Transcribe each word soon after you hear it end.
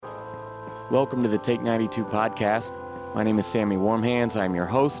Welcome to the Take 92 podcast. My name is Sammy Warmhands. I'm your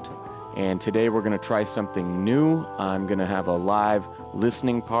host, and today we're going to try something new. I'm going to have a live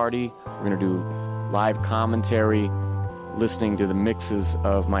listening party. We're going to do live commentary, listening to the mixes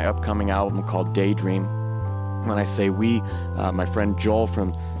of my upcoming album called Daydream. When I say we, my friend Joel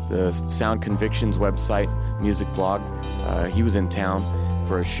from the Sound Convictions website, music blog, he was in town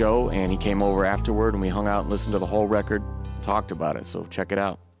for a show, and he came over afterward, and we hung out and listened to the whole record, talked about it, so check it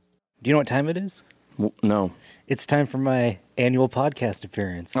out. Do you know what time it is? No. It's time for my annual podcast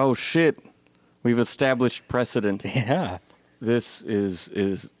appearance. Oh, shit. We've established precedent. Yeah. This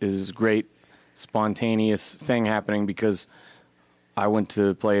is great, spontaneous thing happening because I went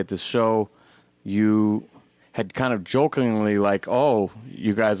to play at this show. You had kind of jokingly like, oh,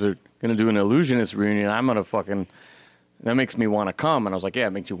 you guys are going to do an Illusionist reunion. I'm going to fucking... That makes me want to come. And I was like, yeah,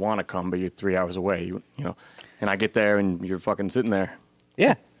 it makes you want to come, but you're 3 hours away, you know. And I get there and you're fucking sitting there.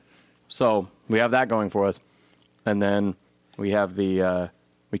 Yeah. So we have that going for us. And then we have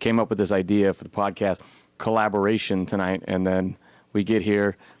we came up with this idea for the podcast, collaboration tonight. And then we get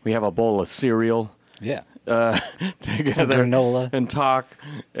here, we have a bowl of cereal. Yeah. Together. Some granola. And talk.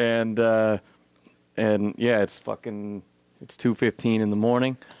 And yeah, it's 2:15 in the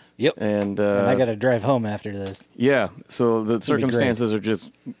morning. Yep. And I got to drive home after this. Yeah. So the circumstances are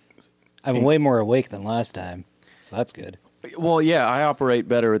just... I'm way more awake than last time, so that's good. Well, yeah, I operate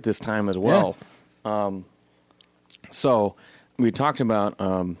better at this time as well. Yeah. So we talked about,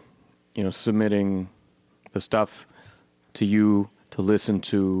 submitting the stuff to you to listen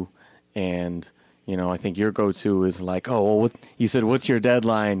to, and, I think your go-to is like, oh, well, you said, what's your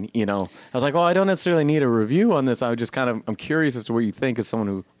deadline? I was like, well, I don't necessarily need a review on this. I was just I'm curious as to what you think as someone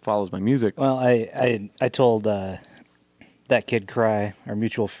who follows my music. Well, I told that kid Cry, our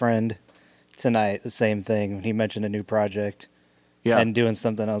mutual friend, tonight the same thing when he mentioned a new project. Yeah. And doing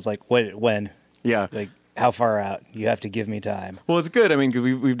something. I was like, wait, when? Yeah. Like, how far out? You have to give me time. Well, it's good. I mean, 'cause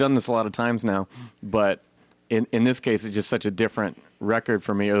we've done this a lot of times now, but in this case, it's just such a different record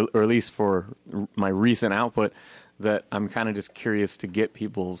for me, or at least for my recent output, that I'm kind of just curious to get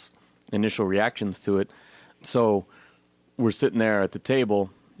people's initial reactions to it. So we're sitting there at the table,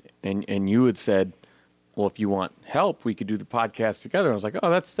 and you had said, well, if you want help, we could do the podcast together. I was like, oh,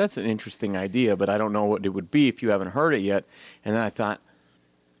 that's an interesting idea, but I don't know what it would be if you haven't heard it yet. And then I thought,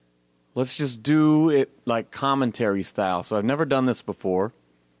 let's just do it like commentary style. So I've never done this before,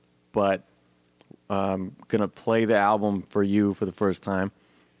 but I'm gonna play the album for you for the first time,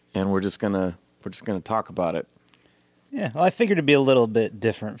 and we're just gonna talk about it. Yeah, well, I figured it'd be a little bit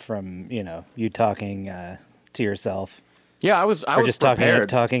different from you talking to yourself. Yeah, I was just prepared.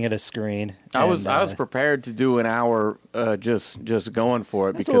 talking at a screen. I was prepared to do an hour just going for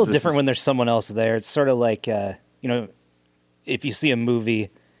it. It's a little different when there's someone else there. It's sort of like if you see a movie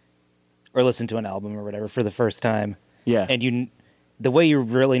or listen to an album or whatever for the first time. Yeah. And the way you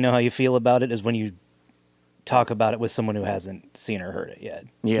really know how you feel about it is when you talk about it with someone who hasn't seen or heard it yet.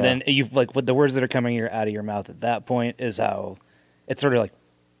 Yeah. Then what the words that are coming out of your mouth at that point is how it sort of like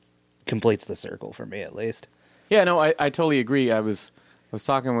completes the circle for me, at least. Yeah, no, I totally agree. I was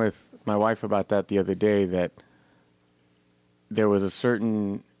talking with my wife about that the other day, that there was a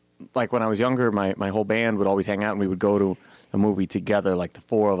certain, like when I was younger, my whole band would always hang out and we would go to a movie together, like the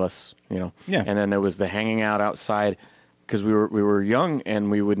four of us, Yeah. And then there was the hanging out outside because we were young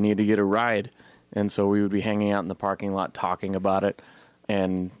and we would need to get a ride. And so we would be hanging out in the parking lot talking about it.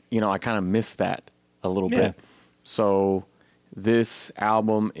 And, I kind of missed that a little bit. So this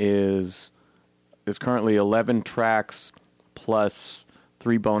album is currently 11 tracks plus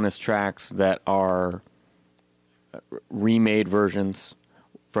 3 bonus tracks that are remade versions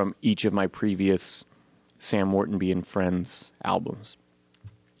from each of my previous Sam Wortenby and Friends albums.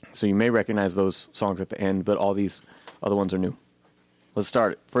 So you may recognize those songs at the end, but all these other ones are new. Let's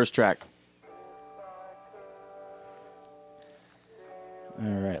start it. First track. All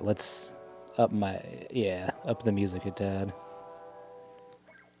right, let's up the music a tad.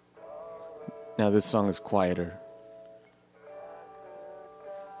 Now this song is quieter.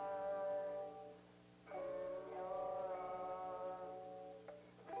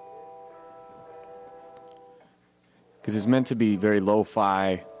 Because it's meant to be very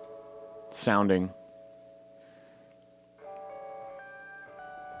lo-fi sounding.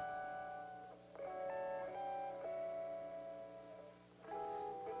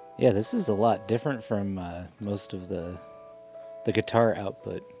 Yeah, this is a lot different from most of the guitar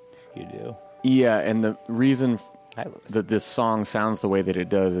output you do. Yeah, and the reason that this song sounds the way that it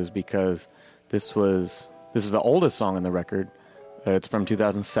does is because this is the oldest song on the record. It's from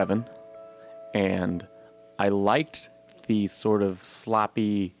 2007, and I liked the sort of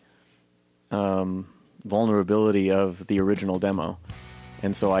sloppy vulnerability of the original demo,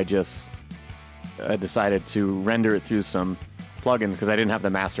 and so I just decided to render it through some plugins because I didn't have the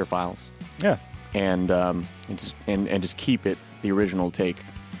master files, Yeah. and just keep it the original take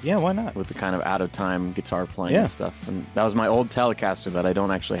Yeah, why not? with the kind of out of time guitar playing Yeah. and stuff. And that was my old Telecaster that I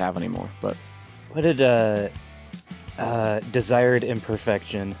don't actually have anymore. But What did Desired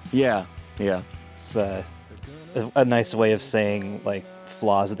Imperfection? yeah. It's a nice way of saying like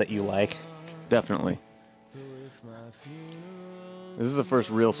flaws that you like. Definitely. This is the first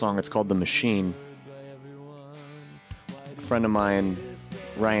real song. It's called The Machine. A friend of mine,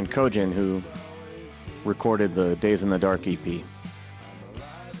 Ryan Kojin, who recorded the Days in the Dark EP.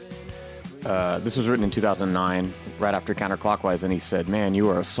 This was written in 2009, right after Counterclockwise, and he said, "Man, you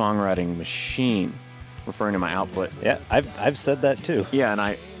are a songwriting machine," referring to my output. Yeah, I've said that too. Yeah, and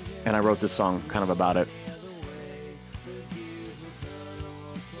I wrote this song kind of about it.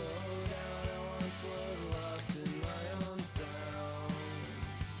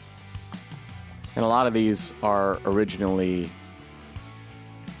 And a lot of these are originally,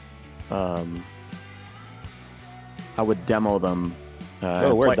 I would demo them.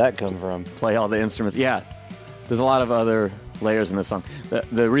 Oh, where'd that come from? Play all the instruments. Yeah, there's a lot of other layers in this song.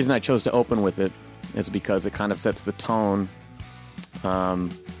 The reason I chose to open with it is because it kind of sets the tone,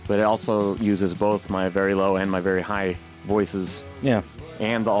 but it also uses both my very low and my very high voices. Yeah.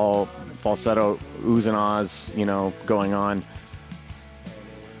 And the all falsetto oohs and ahs, going on.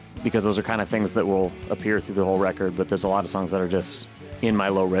 Because those are kind of things that will appear through the whole record, but there's a lot of songs that are just in my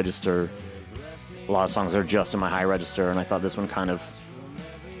low register. A lot of songs are just in my high register, and I thought this one kind of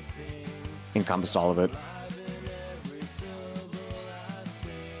encompassed all of it.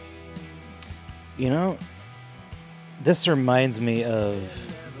 This reminds me of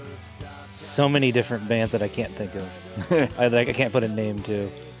so many different bands that I can't think of. I can't put a name to.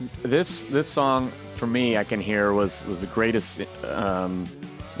 This song, for me, I can hear was the greatest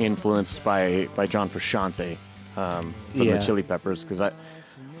influenced by John Frusciante from the Chili Peppers, because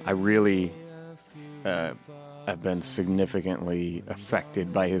I really have been significantly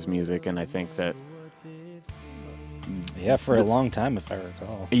affected by his music, and I think that For a long time, if I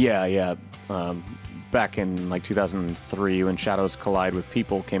recall. Yeah. Back in like 2003, when Shadows Collide with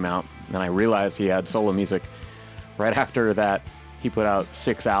People came out, and I realized he had solo music. Right after that, he put out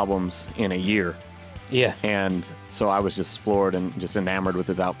 6 albums in a year. Yeah. And so I was just floored and just enamored with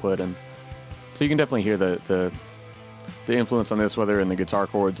his output. And so you can definitely hear the influence on this, whether in the guitar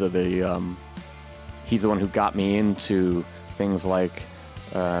chords or he's the one who got me into things like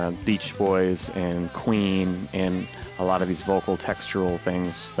Beach Boys and Queen and a lot of these vocal textural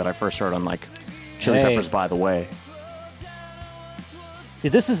things that I first heard on like Chili Peppers, By the Way. See,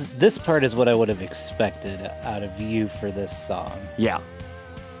 this part is what I would have expected out of you for this song. Yeah.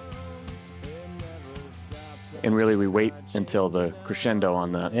 And really, we wait until the crescendo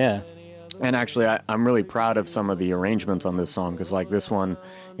on that. Yeah. And actually, I'm really proud of some of the arrangements on this song, because like this one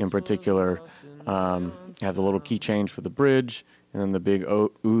in particular, have the little key change for the bridge, and then the big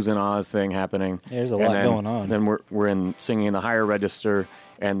oohs and ahs thing happening. There's a lot going on. Then we're in singing in the higher register,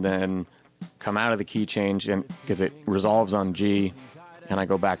 and then come out of the key change, and because it resolves on G, and I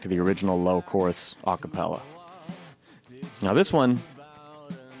go back to the original low chorus a cappella. Now this one,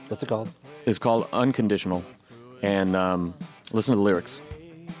 What's it called? is called Unconditional, and listen to the lyrics.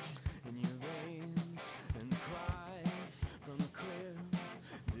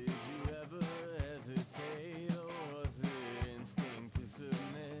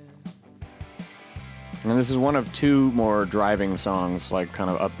 And this is one of 2 more driving songs, like kind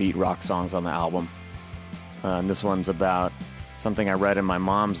of upbeat rock songs on the album. And this one's about something I read in my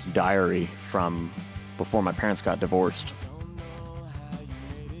mom's diary from before my parents got divorced.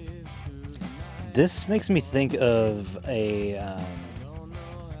 This makes me think of a...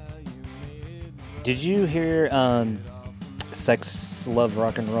 did you hear Sex, Love,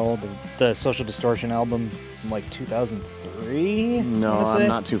 Rock and Roll, the Social Distortion album from like 2003? No, I'm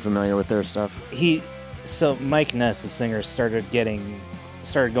not too familiar with their stuff. So Mike Ness, the singer, started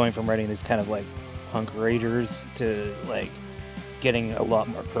going from writing these kind of like punk ragers to like getting a lot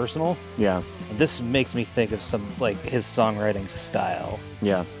more personal. Yeah. And this makes me think of some like his songwriting style.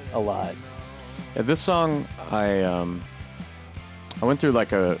 Yeah. A lot. Yeah, this song, I went through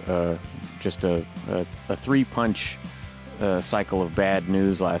like a 3-punch cycle of bad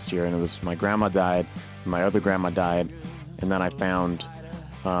news last year, and it was my grandma died, my other grandma died, and then I found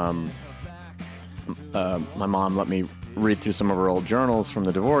my mom let me read through some of her old journals from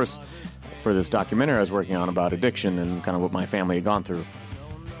the divorce for this documentary I was working on about addiction and kind of what my family had gone through.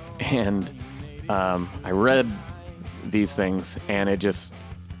 And I read these things, and it just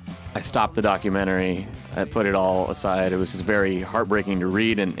I stopped the documentary. I put it all aside. It was just very heartbreaking to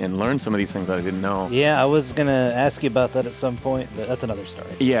read and learn some of these things that I didn't know. Yeah, I was gonna ask you about that at some point, but that's another story.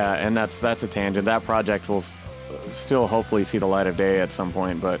 Yeah, and that's a tangent. That project will still hopefully see the light of day at some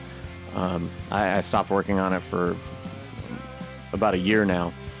point, but I stopped working on it for about a year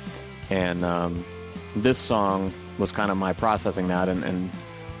now, and this song was kind of my processing that, and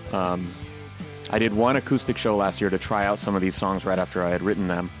I did one acoustic show last year to try out some of these songs right after I had written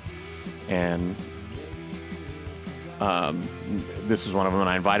them, and this was one of them, and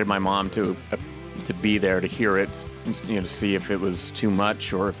I invited my mom to be there to hear it, to see if it was too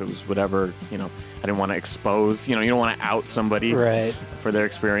much or if it was whatever. I didn't want to expose. You don't want to out somebody Right. for their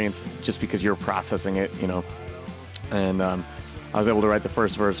experience just because you're processing it. And I was able to write the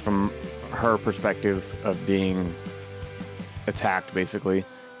first verse from her perspective of being attacked, basically,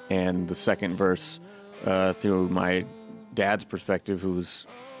 and the second verse through my dad's perspective, who was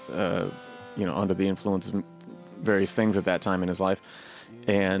under the influence of various things at that time in his life,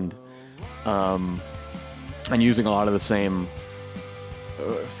 and using a lot of the same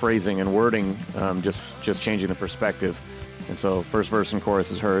phrasing and wording, just changing the perspective. And so first verse and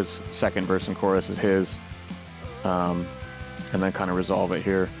chorus is hers, second verse and chorus is his, and then kind of resolve it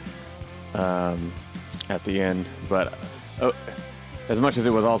here at the end. But as much as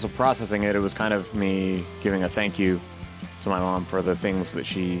it was also processing it, it was kind of me giving a thank you to my mom for the things that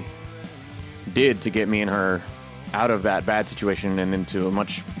she did to get me and her out of that bad situation and into a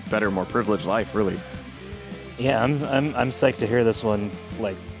much better, more privileged life, really. Yeah, I'm psyched to hear this one,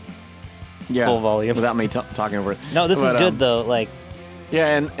 Yeah, full volume. without me talking over it. No, this is good though.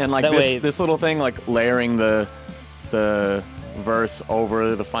 Yeah, and like that way- this little thing, like layering the verse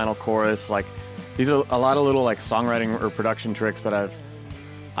over the final chorus, like these are a lot of little like songwriting or production tricks that I've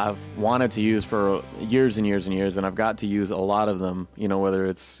wanted to use for years and years and years, and I've got to use a lot of them. Whether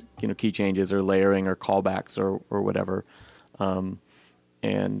it's key changes or layering or callbacks or whatever,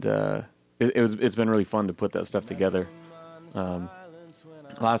 it's been really fun to put that stuff together.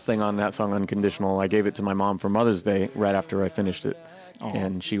 Last thing on that song, Unconditional, I gave it to my mom for Mother's Day right after I finished it. Aww.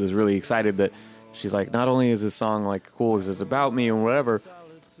 And she was really excited that she's like, not only is this song like cool because it's about me and whatever,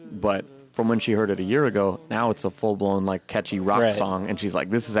 but from when she heard it a year ago, now it's a full-blown like catchy rock song, and she's like,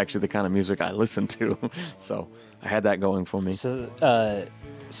 this is actually the kind of music I listen to. So I had that going for me.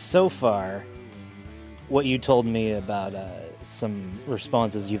 So far, what you told me about some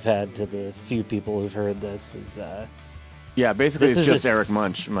responses you've had to the few people who've heard this is yeah, basically this it's is just Eric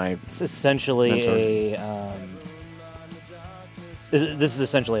Munch, my it's essentially mentor. This is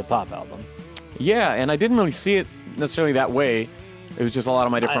essentially a pop album. Yeah, and I didn't really see it necessarily that way. It was just a lot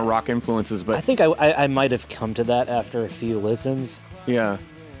of my different rock influences, but I think I might have come to that after a few listens. yeah.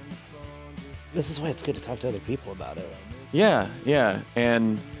 This is why it's good to talk to other people about it. Yeah,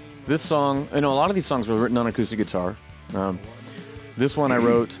 and this song, a lot of these songs were written on acoustic guitar. This one I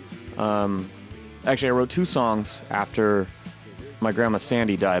wrote, actually I wrote two songs after my grandma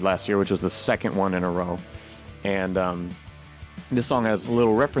Sandy died last year, which was the second one in a row. And this song has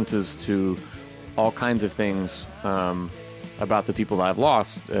little references to all kinds of things about the people that I've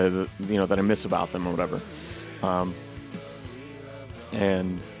lost, that I miss about them or whatever.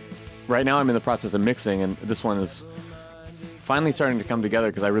 And right now I'm in the process of mixing, and this one is finally starting to come together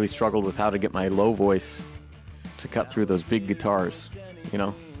because I really struggled with how to get my low voice to cut through those big guitars,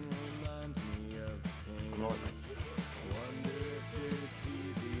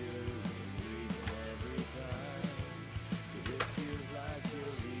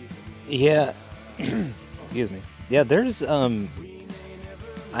 Yeah. Excuse me. Yeah, there's I'm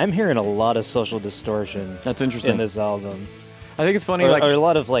hearing a lot of Social Distortion That's interesting. in this album. I think it's funny, Or like a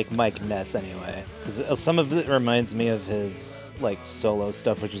lot of Mike Ness anyway, because some of it reminds me of his solo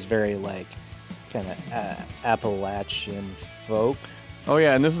stuff, which is very kind of Appalachian folk. oh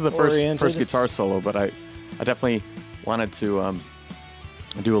yeah, and this is the oriented. first guitar solo, but I definitely wanted to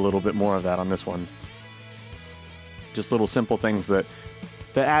do a little bit more of that on this one. Just little simple things that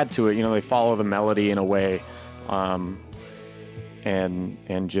add to it. They follow the melody in a way, and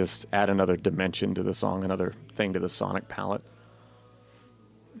just add another dimension to the song, another thing to the sonic palette.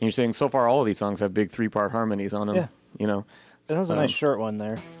 And you're saying so far all of these songs have big 3-part harmonies on them. Yeah. That was a nice short one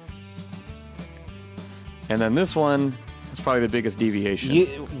there. And then this one is probably the biggest deviation. This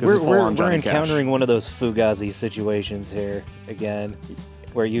We're is full-on Johnny encountering Cash. one of those Fugazi situations here again,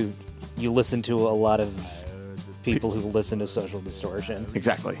 where you listen to a lot of people who listen to Social Distortion.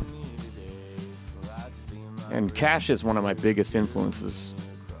 Exactly. And Cash is one of my biggest influences,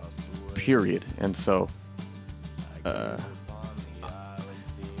 period. And so I've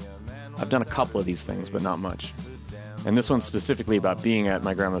done a couple of these things, but not much. And this one's specifically about being at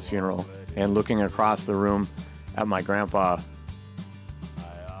my grandma's funeral and looking across the room at my grandpa,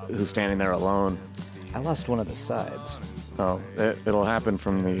 who's standing there alone. I lost one of the sides. Oh, it'll happen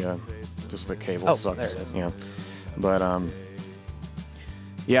from the just the cable Oh, sucks. there it is. Yeah, but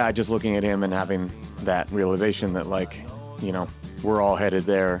yeah, just looking at him and having that realization that, like, you know, we're all headed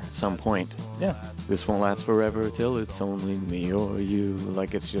there at some point. Yeah. This won't last forever till it's only me or you.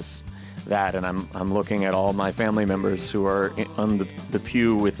 Like, it's just that, and I'm looking at all my family members who are on the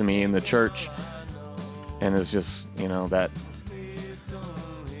pew with me in the church, and it's just, you know, that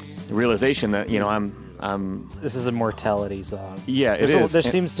realization that, you know, I'm This is a mortality song. yeah, it There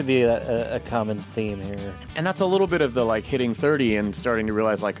is. seems to be a common theme here. And that's a little bit of the, like, hitting 30 and starting to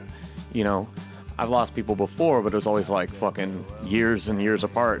realize, like, you know, I've lost people before, but it was always like fucking years and years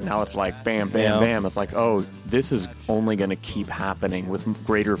apart. Now it's like bam, bam, Yeah. bam. It's like, oh, this is only going to keep happening with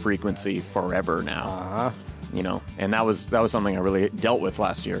greater frequency forever now. Uh-huh. You know, and that was something I really dealt with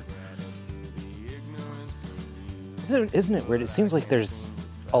last year. Isn't it weird? It seems like there's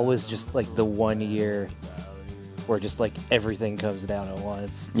always just like the 1 year where just like everything comes down at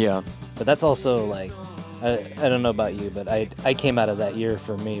once. Yeah. But that's also like, I don't know about you, but I came out of that year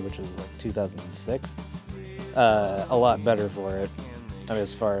for me, which was like 2006, a lot better for it. I mean,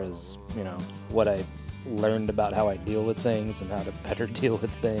 as far as, you know, what I learned about how I deal with things and how to better deal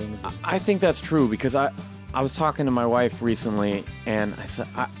with things. I think that's true, because I was talking to my wife recently, and I said,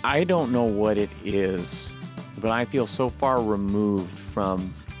 I don't know what it is, but I feel so far removed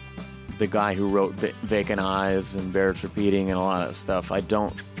from the guy who wrote Vacant Eyes and Bears Repeating and a lot of that stuff. I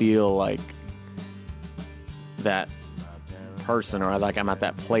don't feel like that person, or like I'm at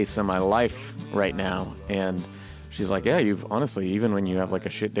that place in my life right now. And she's like, yeah, you've honestly, even when you have like a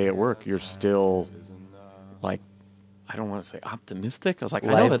shit day at work, you're still like, I don't want to say optimistic. I was like, I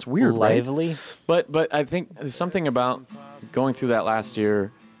know that's weird, lively. right? But I think there's something about going through that last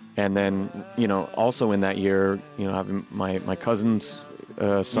year, and then, you know, also in that year, you know, having my cousin's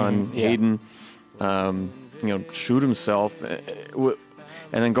son, yeah. Hayden, you know, shoot himself, and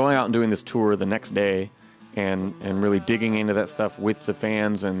then going out and doing this tour the next day, and really digging into that stuff with the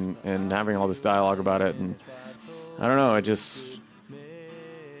fans, and having all this dialogue about it. And I don't know, I just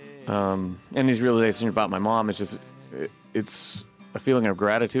and these realizations about my mom, it's a feeling of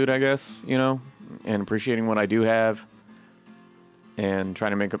gratitude, I guess, you know, and appreciating what I do have, and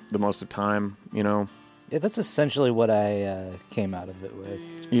trying to make the most of time, you know. Yeah, that's essentially what I came out of it with.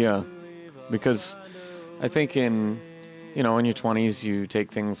 Yeah, because I think in your 20s, you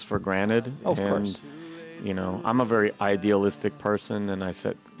take things for granted. Of course. You know, I'm a very idealistic person, and I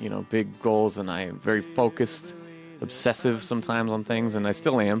set, you know, big goals, and I am very focused, obsessive sometimes on things, and I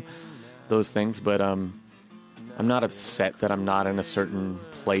still am those things, but I'm not upset that I'm not in a certain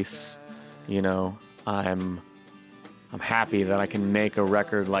place, you know. I'm happy that I can make a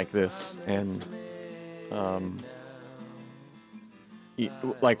record like this, and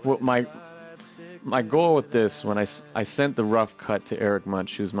like what my goal with this, when I sent the rough cut to Eric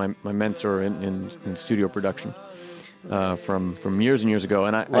Munch, who's my mentor in studio production from years and years ago,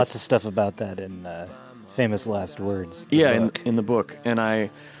 and Lots of stuff about that in Famous Last Words. In the book, and I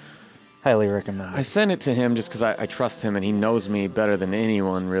highly recommend it. I sent it to him just because I trust him, and he knows me better than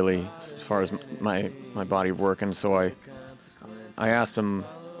anyone, really, as far as my body of work. And so I asked him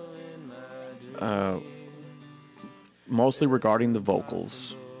mostly regarding the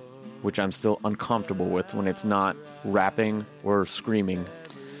vocals, which I'm still uncomfortable with when it's not rapping or screaming,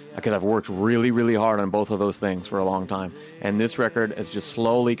 because I've worked really, really hard on both of those things for a long time. And this record has just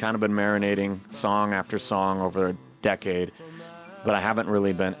slowly kind of been marinating song after song over a decade, but I haven't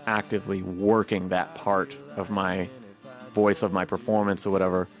really been actively working that part of my voice, of my performance or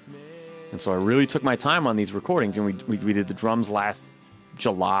whatever. And so I really took my time on these recordings, and we did the drums last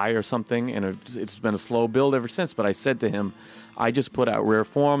July or something, and it's been a slow build ever since. But I said to him, I just put out Rare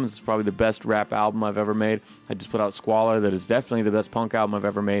Forms. It's probably the best rap album I've ever made. I just put out Squalor. That is definitely the best punk album I've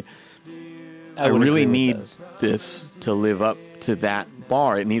ever made. I really need this to live up to that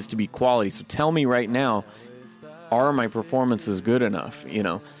bar. It needs to be quality. So tell me right now, are my performances good enough, you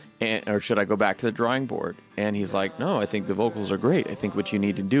know, or should I go back to the drawing board? And he's like, no, I think the vocals are great. I think what you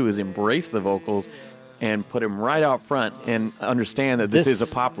need to do is embrace the vocals and put them right out front and understand that this is a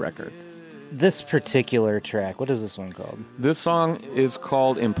pop record. This particular track, what is this one called? This song is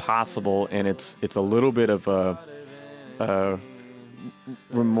called Impossible, and it's a little bit of a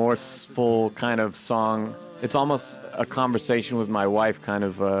remorseful kind of song. It's almost a conversation with my wife, kind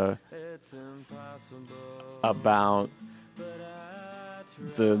of about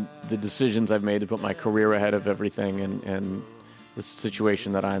the decisions I've made to put my career ahead of everything, and the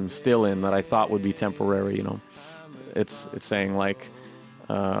situation that I'm still in that I thought would be temporary, you know. it's saying like,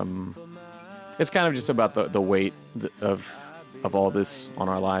 it's kind of just about the weight of all this on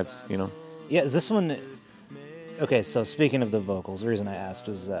our lives, you know. Yeah, is this one... Okay, so speaking of the vocals, the reason I asked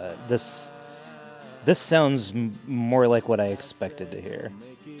was this sounds more like what I expected to hear.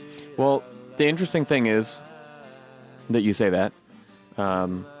 Well, the interesting thing is that you say that.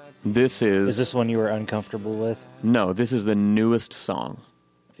 This is... Is this one you were uncomfortable with? No, this is the newest song.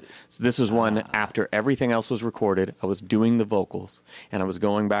 So this was one after everything else was recorded. I was doing the vocals, and I was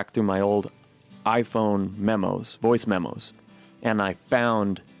going back through my old iPhone memos, voice memos, and I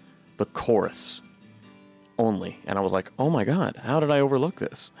found the chorus only. And I was like, oh my God, how did I overlook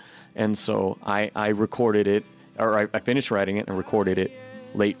this? And so I recorded it, or I finished writing it and recorded it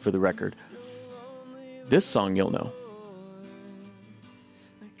late for the record. This song you'll know.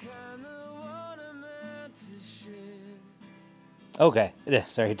 Okay. Yeah,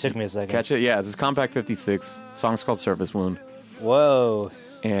 sorry, it took me a second. Catch it? Yeah, this is Compact 56. Song's called Surface Wound. Whoa.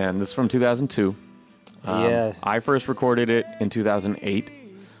 And this is from 2002. Yeah. I first recorded it in 2008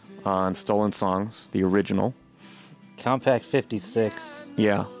 on Stolen Songs, the original. Compact 56,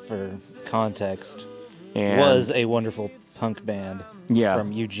 Yeah. for context, And was a wonderful punk band Yeah.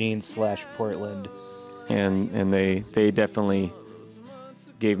 from Eugene/Portland. and they definitely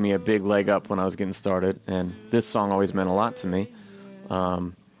gave me a big leg up when I was getting started. And this song always meant a lot to me.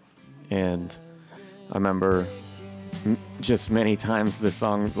 And I remember just many times this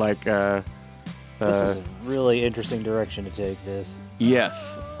song, like... This is a really interesting direction to take this.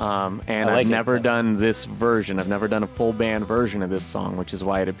 Yes, and I like I've it, never though. done this version. I've never done a full band version of this song, which is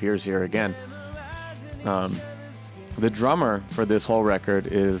why it appears here again. The drummer for this whole record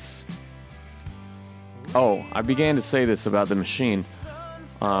is... Oh, I began to say this about the machine.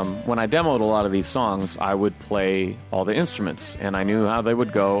 When I demoed a lot of these songs, I would play all the instruments, and I knew how they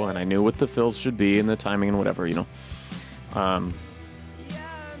would go, and I knew what the fills should be and the timing and whatever, you know.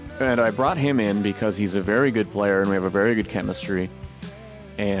 And I brought him in because he's a very good player and we have a very good chemistry.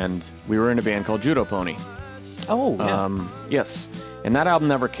 And we were in a band called Judo Pony. Oh, yeah. Yes. And that album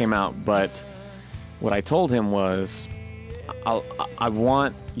never came out, but what I told him was, I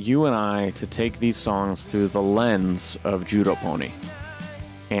want you and I to take these songs through the lens of Judo Pony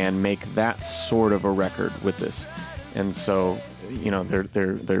and make that sort of a record with this. And so, you know, they're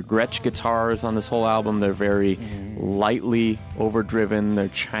Gretsch guitars on this whole album. They're very lightly overdriven. They're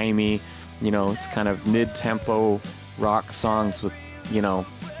chimey. You know, it's kind of mid-tempo rock songs with, you know,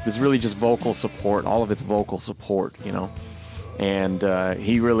 there's really just vocal support. All of it's vocal support, you know. And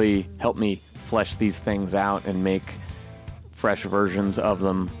he really helped me flesh these things out and make fresh versions of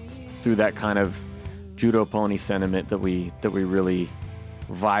them through that kind of Judo Pony sentiment that we really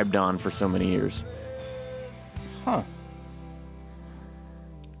vibed on for so many years. Huh.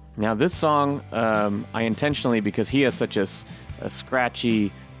 Now, this song, I intentionally, because he has such a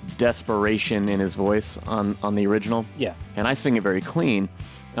scratchy desperation in his voice on the original. Yeah. And I sing it very clean.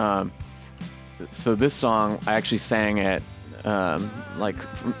 So this song, I actually sang at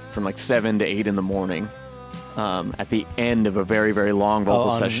from like 7 to 8 in the morning at the end of a very, very long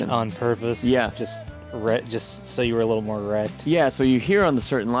vocal session. On purpose? Yeah. Just so you were a little more wrecked? Yeah, so you hear on the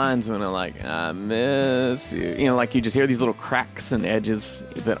certain lines when I'm like, I miss you. You know, like you just hear these little cracks and edges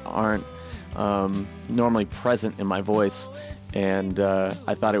that aren't normally present in my voice. And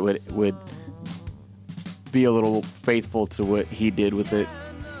I thought it would be a little faithful to what he did with it,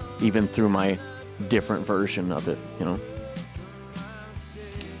 even through my different version of it, you know?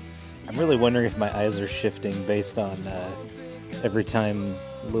 I'm really wondering if my eyes are shifting based on every time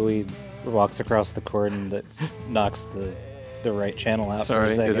Louis walks across the court and that knocks the right channel out. Sorry,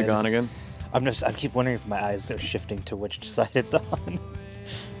 for a second. is it gone again? I keep wondering if my eyes are shifting to which side it's on.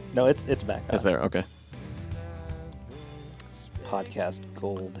 No, it's back on. It's there, okay. It's podcast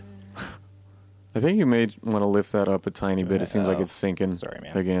gold. I think you may want to lift that up a tiny bit. It seems like Oh, it's sinking sorry,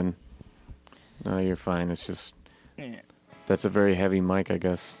 man. again. No, you're fine. It's just... That's a very heavy mic, I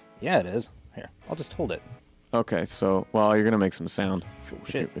guess. Yeah, it is. Here, I'll just hold it. Okay, so, well, you're going to make some sound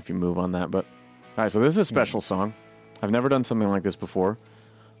if you move on that. But all right, so this is a special song. I've never done something like this before.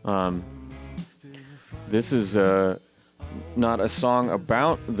 This is not a song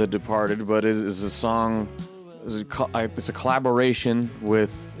about the departed, but it is a song, it's a collaboration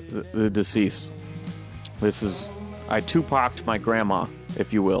with the deceased. This is, I Tupac'd my grandma,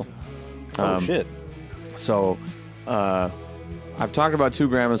 if you will. Oh, shit. So, I've talked about 2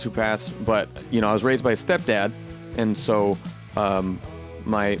 grandmas who passed, but, you know, I was raised by a stepdad, and so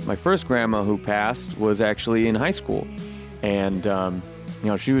my first grandma who passed was actually in high school, and, you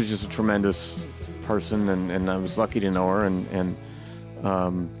know, she was just a tremendous person, and I was lucky to know her, and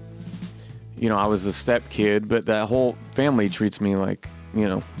I was the step kid, but that whole family treats me like,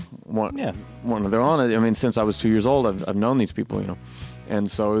 one of their own. I mean, since I was 2 years old, I've known these people, and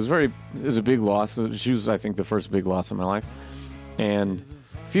so it was a big loss. She was, I think, the first big loss in my life. And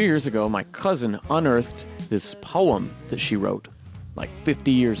a few years ago, my cousin unearthed this poem that she wrote, like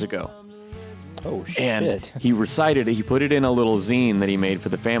 50 years ago. Oh, shit. And he recited it. He put it in a little zine that he made for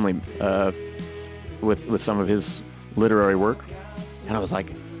the family with some of his literary work. And I was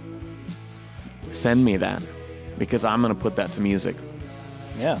like, send me that, because I'm going to put that to music.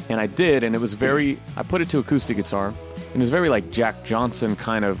 Yeah. And I did, and it was I put it to acoustic guitar, and it was very like Jack Johnson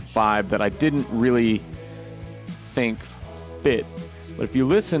kind of vibe that I didn't really think fit. But if you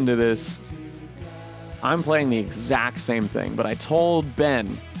listen to this, I'm playing the exact same thing. But I told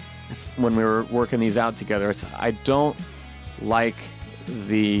Ben when we were working these out together, I said, I don't like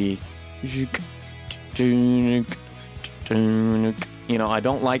the, I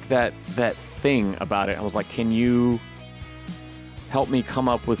don't like that thing about it. I was like, can you help me come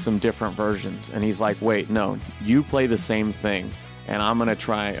up with some different versions? And he's like, wait, no, you play the same thing, and I'm going to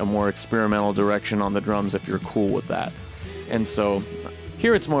try a more experimental direction on the drums if you're cool with that. And so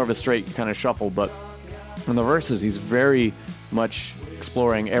here it's more of a straight kind of shuffle, but in the verses, he's very much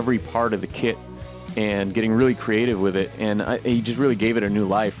exploring every part of the kit and getting really creative with it, and he just really gave it a new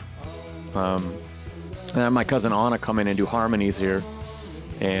life. And I have my cousin Anna come in and do harmonies here,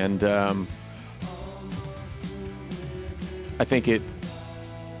 and I think it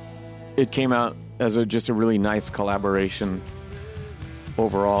came out as just a really nice collaboration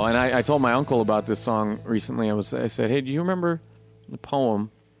overall. And I told my uncle about this song recently. I said, hey, do you remember the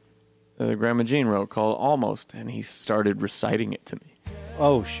poem Grandma Jean wrote called Almost? And he started reciting it to me.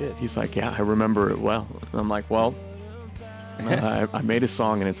 Oh, shit. He's like, yeah, I remember it well. And I'm like, well, I made a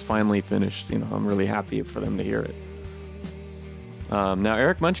song and it's finally finished. I'm really happy for them to hear it. Now,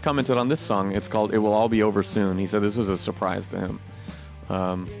 Eric Munch commented on this song. It's called It Will All Be Over Soon. He said this was a surprise to him.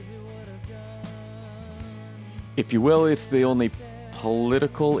 If you will, it's the only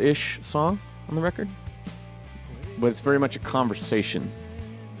political-ish song on the record. But it's very much a conversation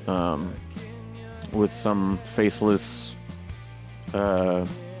with some faceless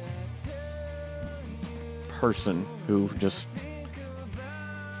person who just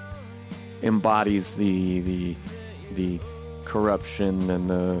embodies the corruption and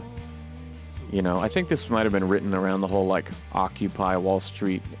the, I think this might have been written around the whole like Occupy Wall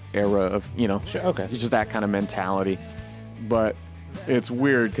Street era of, Sure, okay. It's just that kind of mentality. But it's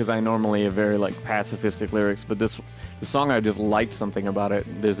weird because I normally have very like pacifistic lyrics, but the song, I just liked something about it.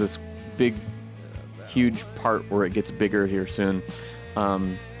 There's this big, huge part where it gets bigger here soon,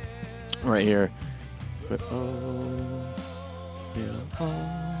 right here. But it'll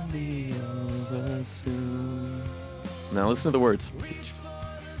all be over soon. Now listen to the words.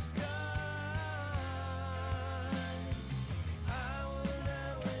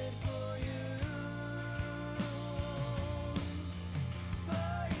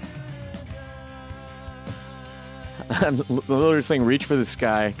 I'm literally saying, reach for the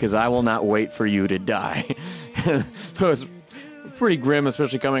sky, because I will not wait for you to die. So it's pretty grim,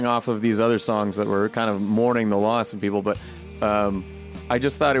 especially coming off of these other songs that were kind of mourning the loss of people. But I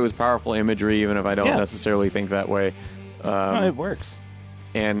just thought it was powerful imagery, even if I don't necessarily think that way. No, it works.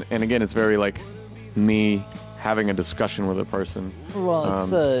 And again, it's very like me having a discussion with a person. Well,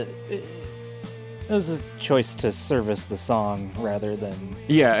 it was a choice to service the song rather than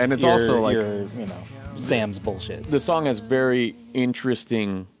and it's also like Sam's bullshit. The song has very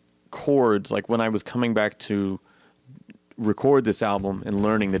interesting chords. Like when I was coming back to record this album and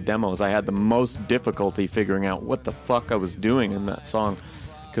learning the demos, I had the most difficulty figuring out what the fuck I was doing in that song.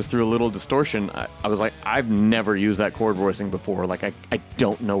 Because through a little distortion, I was like, I've never used that chord voicing before. Like, I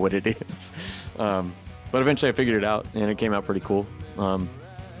don't know what it is. But eventually I figured it out, and it came out pretty cool.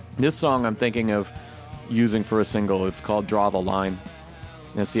 This song I'm thinking of using for a single. It's called Draw the Line.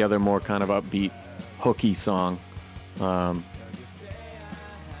 That's the other more kind of upbeat, hooky song.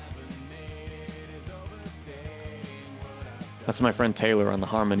 That's my friend Taylor on the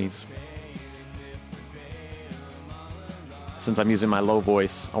harmonies. Since I'm using my low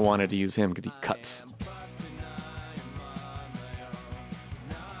voice, I wanted to use him because he cuts.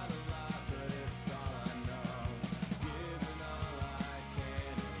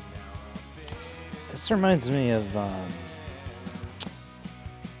 This reminds me of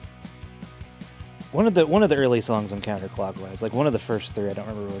one of the early songs on Counterclockwise, like one of the first three. I don't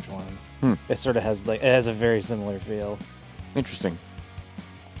remember which one. It sort of has it has a very similar feel. Interesting.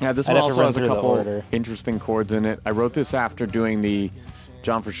 Yeah, this one also has a couple interesting chords in it. I wrote this after doing the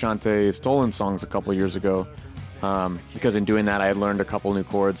John Frusciante Stolen songs a couple years ago, because in doing that I had learned a couple new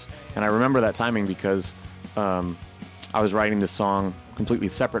chords, and I remember that timing because I was writing this song completely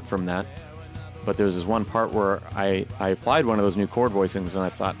separate from that. But there was this one part where I applied one of those new chord voicings, and I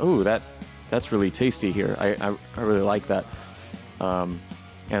thought, oh, that's really tasty here. I really like that. And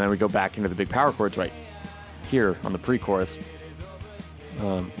then we go back into the big power chords right here on the pre-chorus.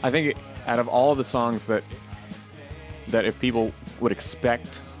 I think out of all the songs that if people would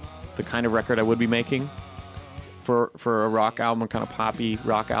expect the kind of record I would be making for a rock album, kind of poppy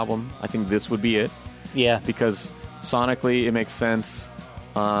rock album, I think this would be it. Yeah. Because sonically it makes sense,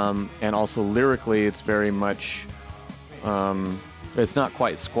 and also lyrically it's very much, it's not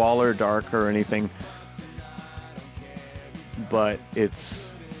quite squalor, dark, or anything, but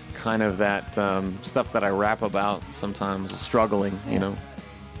it's kind of that stuff that I rap about sometimes, struggling, you know.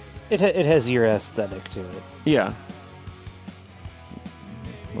 It has your aesthetic to it. Yeah.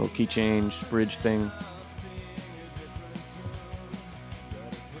 Little key change, bridge thing.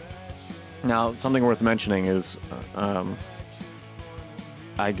 Now, something worth mentioning is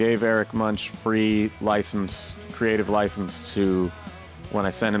I gave Eric Munch free license, creative license, to, when I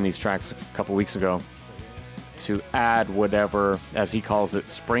sent him these tracks a couple weeks ago, to add whatever, as he calls it,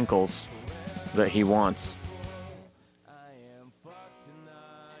 sprinkles that he wants.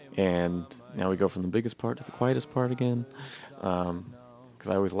 And now we go from the biggest part to the quietest part again, because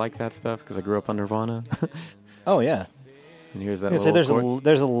I always like that stuff, because I grew up on Nirvana. Oh, yeah. And here's that. So there's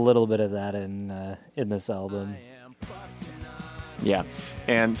a little bit of that in this album. Yeah,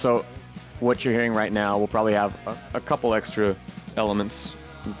 and so what you're hearing right now will probably have a couple extra elements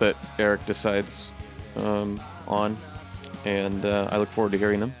that Eric decides on, and I look forward to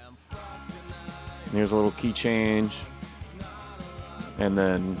hearing them. And here's a little key change, and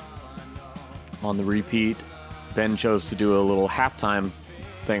then on the repeat, Ben chose to do a little halftime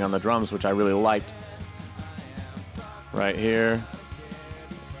thing on the drums, which I really liked. Right here.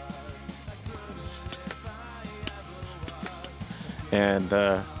 And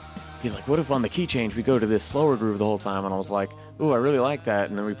he's like, what if on the key change we go to this slower groove the whole time? And I was like, ooh, I really like that.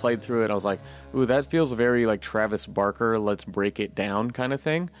 And then we played through it. I was like, ooh, that feels very like Travis Barker, let's break it down kind of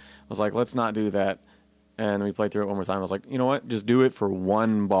thing. I was like, let's not do that. And we played through it one more time. I was like, you know what? Just do it for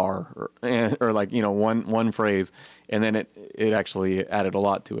one bar or like, you know, one phrase. And then it actually added a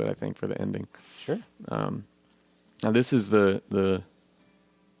lot to it, I think, for the ending. Sure. Now this is the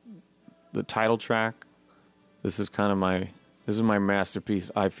title track. This is kind of my masterpiece,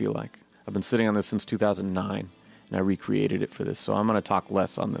 I feel like. I've been sitting on this since 2009, and I recreated it for this, so I'm going to talk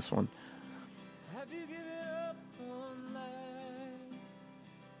less on this one. Have you given up on life?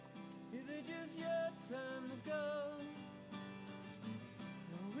 Is it just your time to go?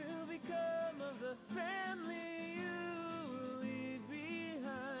 What will become of the family you will leave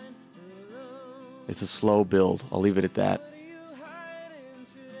behind alone? It's a slow build. I'll leave it at that. What are you hiding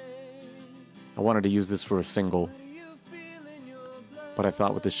today? I wanted to use this for a single, What do you feel in your blood? but I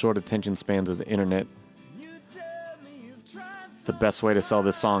thought with the short attention spans of the internet, You tell me you've tried the best way to sell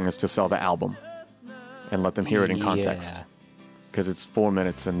this song is to sell the album and let them hear it in context. Yeah. Because it's 4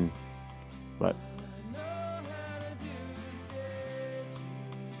 minutes but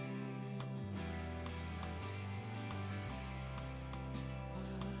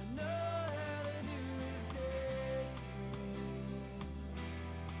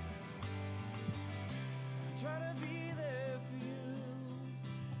try to be there for you.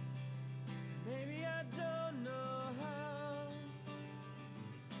 Maybe I don't know how.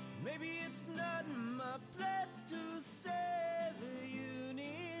 Maybe it's not my place to say that you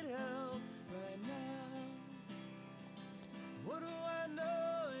need help right now. What do I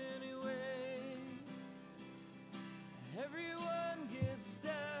know anyway? Everyone gets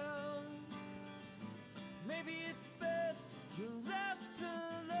down. Maybe it's best you're left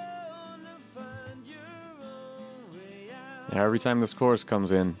alone to find your own way out. every time this chorus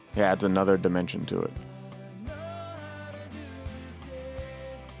comes in, it adds another dimension to it.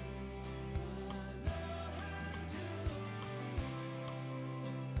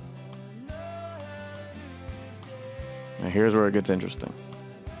 Now here's where it gets interesting.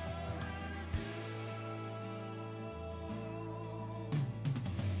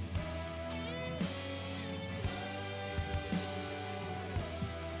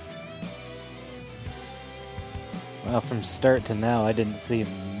 Well, from start to now, I didn't see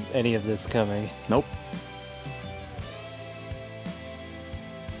any of this coming. Nope.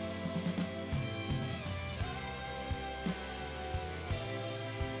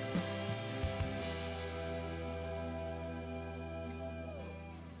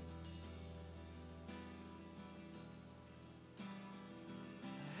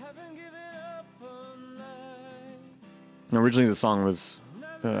 Haven't given up on life. Originally, the song was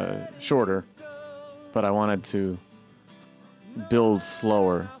shorter, but I wanted to build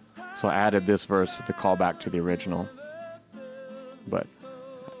slower, so I added this verse with the callback to the original. But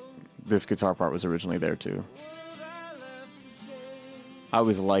this guitar part was originally there too. I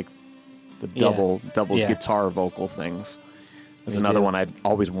always liked the double Yeah. guitar vocal things. That's Me another too. one I'd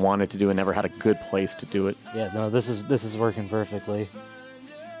always wanted to do and never had a good place to do it. Yeah, no, this is working perfectly.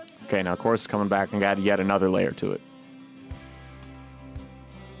 Okay, now chorus is coming back and got yet another layer to it.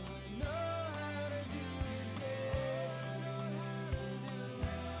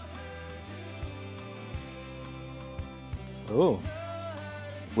 Ooh.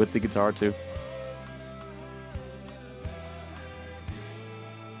 With the guitar too.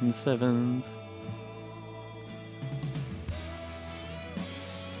 And seventh.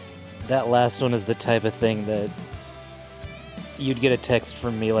 That last one is the type of thing that you'd get a text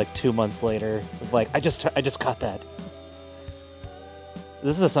from me like 2 months later, of like, I just caught that.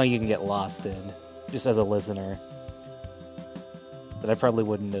 This is a song you can get lost in, just as a listener. But I probably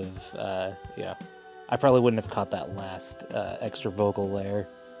wouldn't have, I probably wouldn't have caught that last extra vocal layer,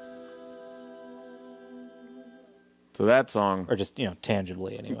 So that song, or just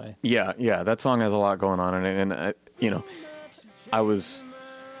tangibly anyway. yeah, that song has a lot going on in it, and I was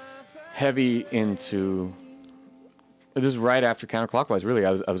heavy into. This is right after Counterclockwise. Really,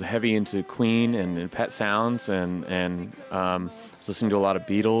 I was heavy into Queen and Pet Sounds, and I was listening to a lot of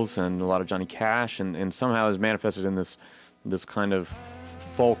Beatles and a lot of Johnny Cash, and somehow it was manifested in this kind of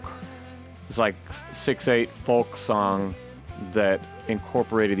folk. It's like 6/8 folk song that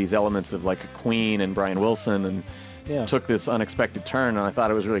incorporated these elements of like a Queen and Brian Wilson, and took this unexpected turn, and I thought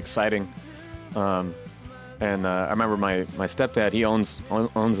it was really exciting. I remember my stepdad, he owns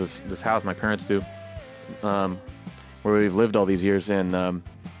this house, my parents do, where we've lived all these years, and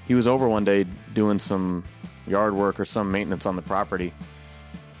he was over one day doing some yard work or some maintenance on the property,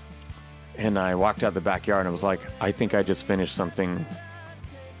 and I walked out the backyard and I was like, I think I just finished something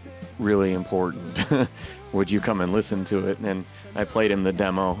really important. Would you come and listen to it? And I played him the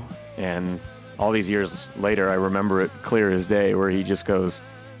demo, and all these years later I remember it clear as day, where he just goes,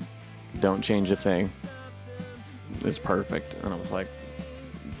 don't change a thing, it's perfect. And I was like,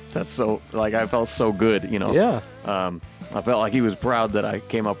 that's so, like, I felt so good, Yeah. I felt like he was proud that I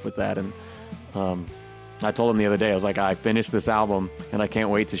came up with that. And I told him the other day, I was like, I finished this album and I can't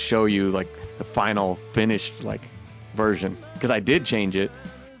wait to show you like the final finished like version, because I did change it,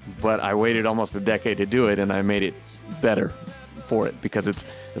 but I waited almost a decade to do it, and I made it better for it because it's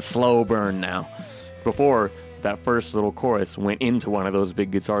a slow burn now. Before, that first little chorus went into one of those big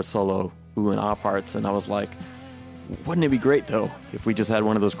guitar solo ooh and ah parts, and I was like, wouldn't it be great though if we just had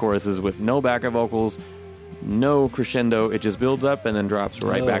one of those choruses with no backup vocals, no crescendo, it just builds up and then drops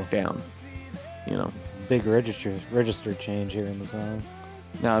right back down, Big register change here in the song.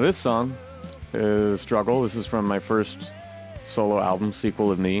 Now this song is Struggle. This is from my first solo album,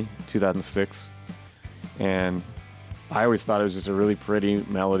 Sequel of Me, 2006, and I always thought it was just a really pretty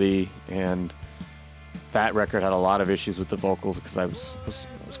melody, and that record had a lot of issues with the vocals because I was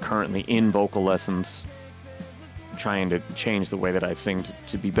currently in vocal lessons trying to change the way that I sing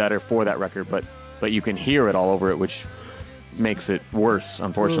to be better for that record, but you can hear it all over it, which makes it worse,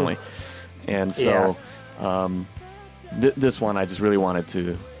 unfortunately. And so this one I just really wanted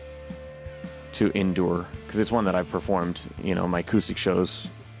to endure, because it's one that I've performed, my acoustic shows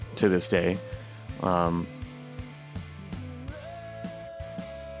to this day.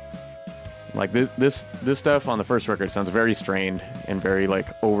 Like this stuff on the first record sounds very strained and very like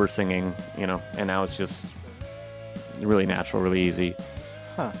over singing, and now it's just really natural, really easy.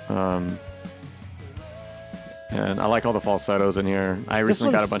 Huh. And I like all the falsettos in here. I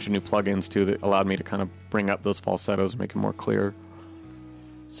recently got a one's- bunch of new plugins too that allowed me to kind of bring up those falsettos and make them more clear.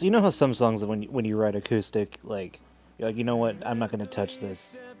 So you know how some songs, when you write acoustic, like you're like, you know what, I'm not going to touch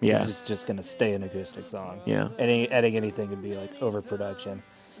this. Yeah. This is just going to stay an acoustic song. Yeah. Adding anything would be like overproduction.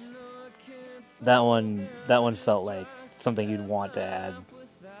 That one felt like something you'd want to add.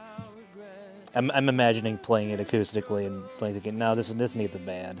 I'm imagining playing it acoustically and thinking, no, this needs a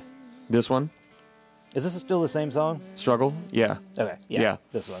band. This one, Is this still the same song? Struggle, yeah. Okay, yeah, Yeah.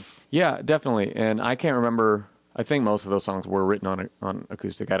 this one. Yeah, definitely. And I can't remember. I think most of those songs were written on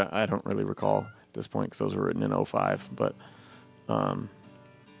acoustic. I don't really recall at this point because those were written in 2005. But, and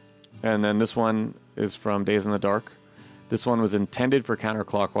then this one is from Days in the Dark. This one was intended for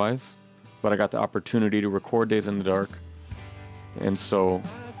Counterclockwise, but I got the opportunity to record Days in the Dark, and so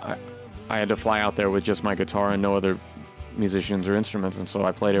I had to fly out there with just my guitar and no other musicians or instruments, and so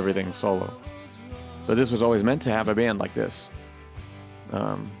I played everything solo. But this was always meant to have a band like this.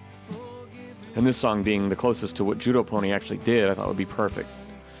 And this song being the closest to what Judo Pony actually did, I thought would be perfect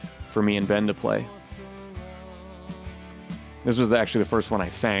for me and Ben to play. This was actually the first one I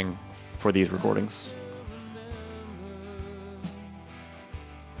sang for these recordings.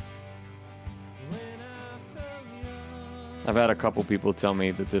 I've had a couple people tell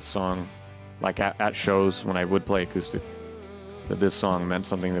me that this song, like at shows when I would play acoustic, that this song meant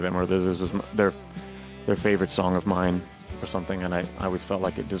something to them, or this was their favorite song of mine or something, and I always felt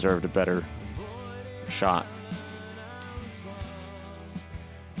like it deserved a better shot.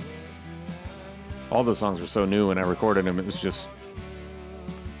 All the songs were so new when I recorded them, it was just...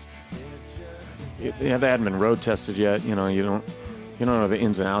 They hadn't been road tested yet, you don't know the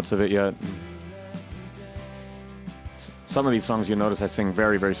ins and outs of it yet. Some of these songs, you notice I sing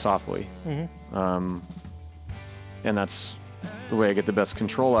very, very softly. Mm-hmm. And that's the way I get the best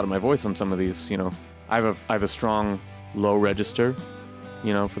control out of my voice on some of these, I have a strong low register,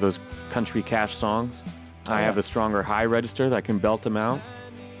 for those country cash songs. I have a stronger high register that can belt them out.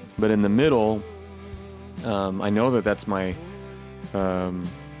 But in the middle, I know that that's my...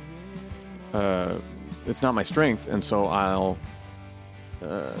 it's not my strength, and so I'll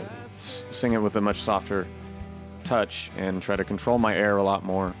sing it with a much softer touch and try to control my air a lot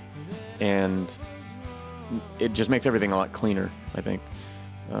more, and it just makes everything a lot cleaner, I think.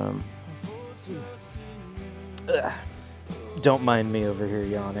 Don't mind me over here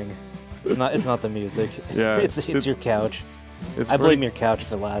yawning. It's not the music. Yeah, it's your couch. I blame your couch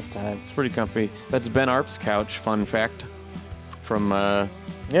for last time. It's pretty comfy. That's Ben Arp's couch, fun fact, from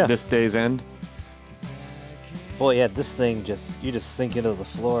This Day's End. Boy, yeah, this thing you just sink into the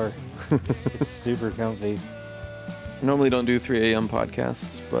floor. It's super comfy. Normally don't do 3 a.m.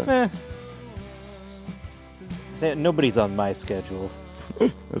 podcasts, but... Nobody's on my schedule.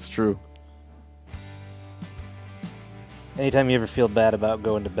 That's true. Anytime you ever feel bad about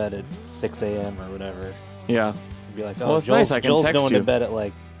going to bed at 6 a.m. or whatever. Yeah. You'd be like, well, it's nice. I can Joel's text going you. to bed at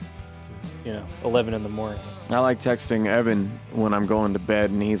 11 in the morning. I like texting Evan when I'm going to bed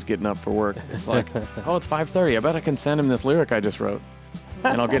and he's getting up for work. It's like, oh, it's 5:30. I bet I can send him this lyric I just wrote.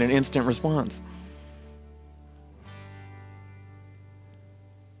 And I'll get an instant response.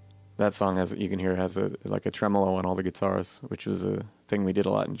 That song, you can hear, has a tremolo on all the guitars, which was a thing we did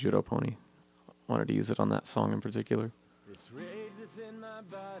a lot in Judo Pony. I wanted to use it on that song in particular.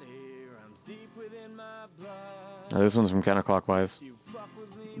 Now, this one's from Counterclockwise,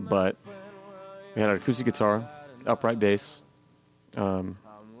 but we had an acoustic guitar, upright bass, a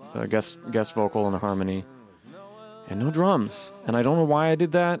guest vocal and a harmony, and no drums. And I don't know why I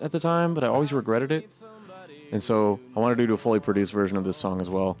did that at the time, but I always regretted it. And so I wanted to do a fully produced version of this song as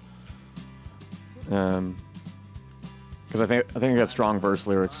well. Because I think it got strong verse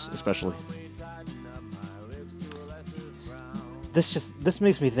lyrics, especially. This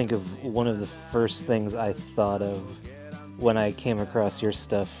makes me think of one of the first things I thought of when I came across your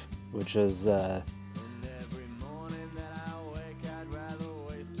stuff, which was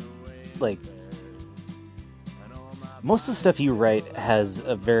most of the stuff you write has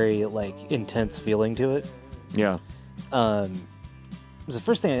a very intense feeling to it. Yeah. It was the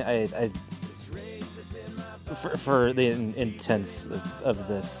first thing I for the intense of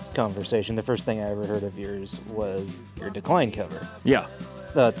this conversation, the first thing I ever heard of yours was your Decline cover. Yeah.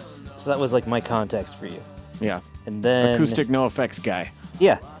 So that was my context for you. Yeah. And then acoustic no effects guy.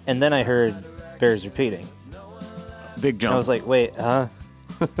 Yeah. And then I heard Bears Repeating. Big jump. And I was like, wait, huh?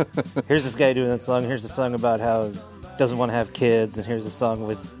 Here's this guy doing that song. Here's a song about how he doesn't want to have kids, and here's a song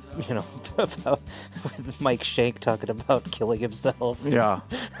with with Mike Shank talking about killing himself. Yeah.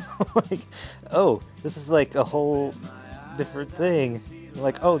 Oh, this is a whole different thing.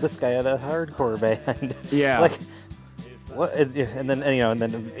 Oh, this guy had a hardcore band. Yeah. What? And then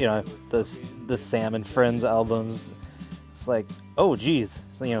the Sam and Friends albums. It's oh, geez.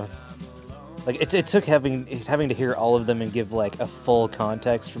 So, it took having to hear all of them and give a full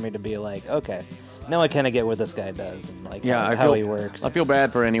context for me to be okay. Now I kind of get what this guy does and how he works. I feel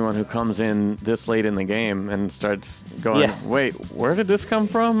bad for anyone who comes in this late in the game and starts going, wait, where did this come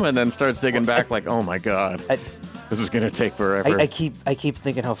from? And then starts digging back oh my God, this is going to take forever. I keep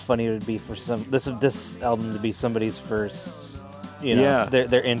thinking how funny it would be for this album to be somebody's first,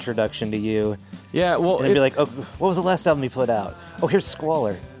 their introduction to you. Yeah, well... And they'd be oh, what was the last album you put out? Oh, here's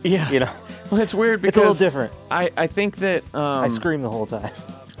Squalor. Yeah. Well, it's weird because... It's a little different. I think that... I scream the whole time.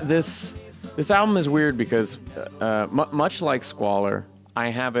 This album is weird because, much like Squalor, I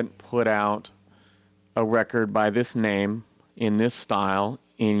haven't put out a record by this name, in this style,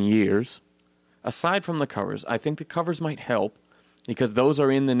 in years. Aside from the covers. I think the covers might help, because those are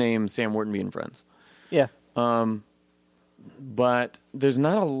in the name Sam Wortenby and Friends. Yeah. but there's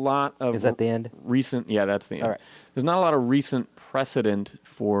not a lot of Is that the end? recent. Yeah, that's the end. All right. There's not a lot of recent precedent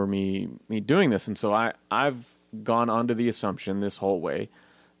for me doing this, and so I've gone under the assumption this whole way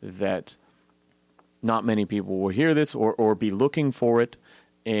that not many people will hear this or be looking for it,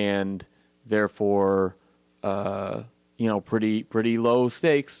 and therefore, pretty low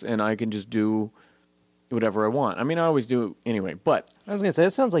stakes, and I can just do whatever I want. I mean, I always do anyway, but I was gonna say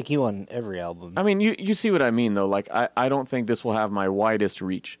it sounds like you on every album. I mean, you see what I mean, though. Like, I don't think this will have my widest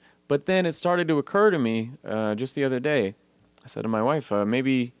reach. But then it started to occur to me just the other day. I said to my wife,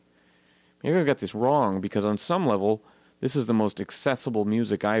 maybe I've got this wrong, because on some level, this is the most accessible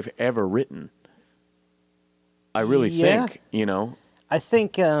music I've ever written. I really Yeah. think, you know. I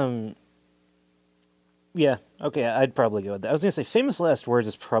think, yeah, okay, I'd probably go with that. I was gonna say Famous Last Words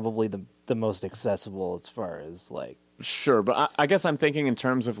is probably the most accessible as far as, like... Sure, but I guess I'm thinking in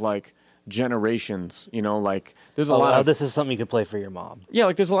terms of, like, generations, you know, like, there's a Oh, lot of... this is something you could play for your mom. Yeah,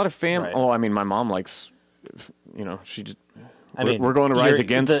 like, there's a lot of Right. Oh, I mean, my mom likes, you know, she just... I mean, we're going to Rise you're-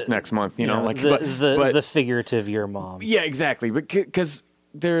 Against next month, you know, like, the figurative your mom. Yeah, exactly. But because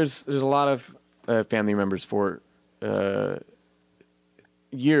there's a lot of family members for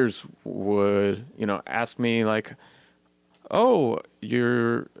years would, you know, ask me like, "Oh,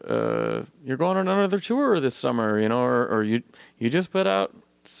 you're going on another tour this summer, you know, or you just put out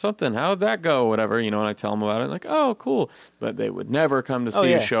something. How'd that go? Whatever, you know." And I tell them about it, like, "Oh, cool." But they would never come to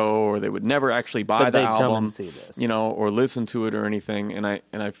see yeah. a show, or they would never actually buy But the they'd come album, and see this. you know, or listen to it or anything. And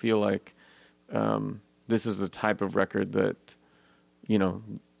I feel like this is the type of record that, you know,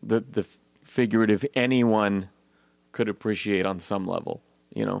 the figurative anyone could appreciate on some level,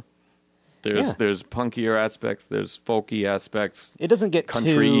 you know. There's punkier aspects, there's folky aspects. It doesn't get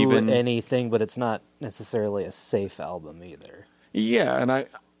country to even. anything, but it's not necessarily a safe album either. Yeah, and I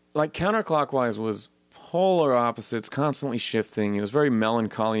like Counterclockwise was polar opposites, constantly shifting. It was very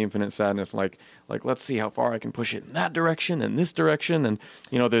melancholy, Infinite Sadness. Like let's see how far I can push it in that direction and this direction, and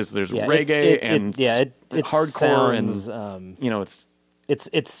you know, there's Yeah, reggae it hardcore sounds, and you know,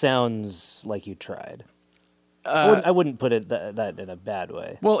 it sounds like you tried. I wouldn't put it that in a bad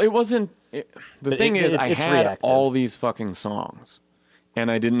way. well, it wasn't. The But thing is, I it's had reactive. all these fucking songs,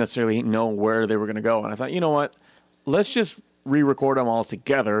 and I didn't necessarily know where they were going to go. And I thought, you know what? Let's just re-record them all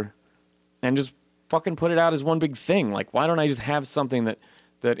together, and just fucking put it out as one big thing. Like, why don't I just have something that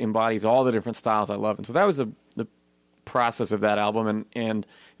embodies all the different styles I love? And so that was the process of that album, and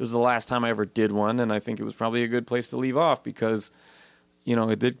it was the last time I ever did one, and I think it was probably a good place to leave off because, you know,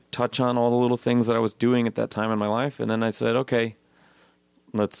 it did touch on all the little things that I was doing at that time in my life. And then I said, okay,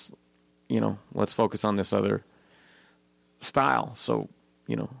 let's focus on this other style. So,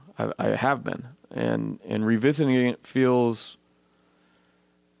 you know, I have been, and revisiting it feels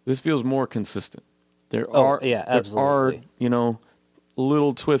more consistent. There are, absolutely. you know,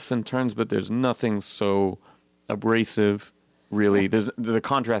 little twists and turns, but there's nothing so abrasive, really. The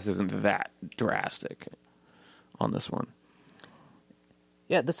contrast isn't that drastic on this one.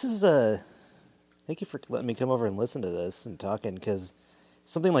 Yeah, this is thank you for letting me come over and listen to this and talking, because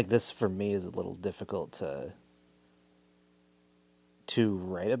something like this for me is a little difficult to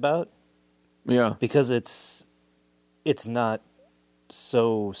write about, Yeah. because it's not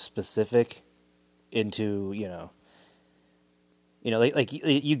so specific into, you know, like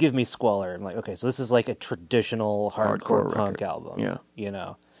you give me Squalor, I'm like, okay, so this is like a traditional hardcore punk record. album. Yeah. You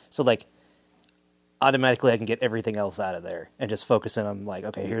know. So like automatically I can get everything else out of there and just focus in on like,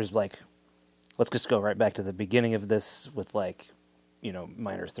 okay, here's like, let's just go right back to the beginning of this with like, you know,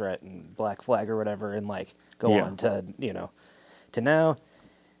 Minor Threat and Black Flag or whatever, and like go Yeah. on to, you know, to now.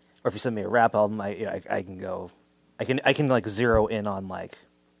 Or if you send me a rap album, I can go, I can like zero in on like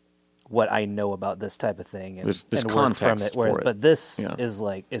what I know about this type of thing and, There's and work context from it. Whereas, for it. but this Yeah.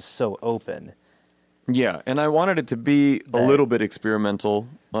 is so open. Yeah, and I wanted it to be a That- little bit experimental,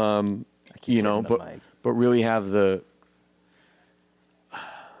 keep you know, hitting the but mic. really have the.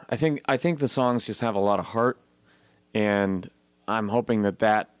 I think the songs just have a lot of heart, and I'm hoping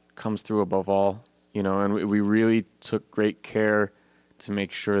that comes through above all, you know. And we really took great care to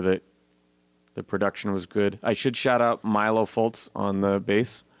make sure that the production was good. I should shout out Milo Foltz on the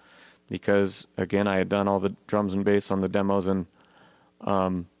bass, because again, I had done all the drums and bass on the demos, and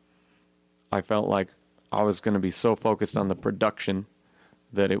I felt like I was going to be so focused on the production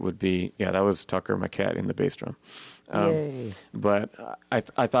that it would be, yeah, that was Tucker, my cat, in the bass drum. Yay. But I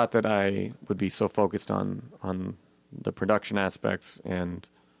thought that I would be so focused on the production aspects and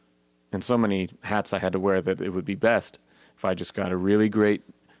so many hats I had to wear that it would be best if I just got a really great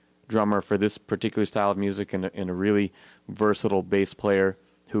drummer for this particular style of music and a really versatile bass player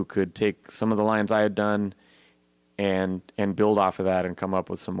who could take some of the lines I had done and build off of that and come up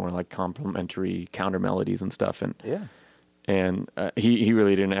with some more like complementary counter melodies and stuff. And Yeah. He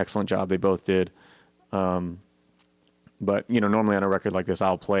really did an excellent job. They both did. But normally on a record like this,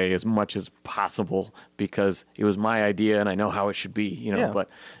 I'll play as much as possible because it was my idea and I know how it should be. Yeah. But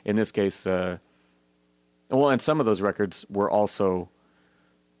in this case, and some of those records were also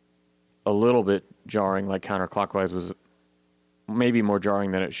a little bit jarring. Like Counterclockwise was maybe more jarring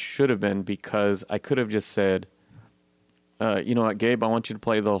than it should have been because I could have just said, you know what, Gabe, I want you to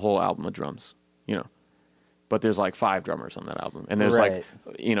play the whole album of drums. But there's like 5 drummers on that album, and there's Right.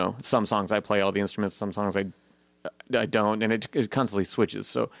 like some songs I play all the instruments, some songs I don't, and it constantly switches.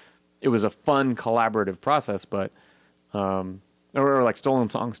 So it was a fun collaborative process, but or like Stolen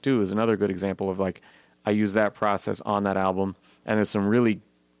Songs too is another good example of like I use that process on that album, and there's some really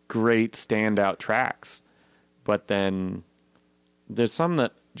great standout tracks, but then there's some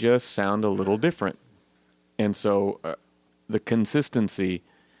that just sound a little different, and so the consistency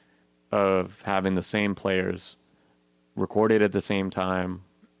of having the same players recorded at the same time,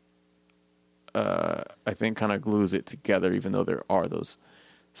 I think kind of glues it together, even though there are those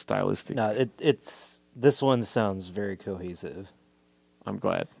stylistic. No, it's this one sounds very cohesive. I'm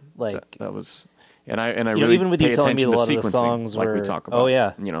glad. Like that was, and I know, really even with you pay telling me attention a to lot of the sequencing, songs like we were- talk about. oh,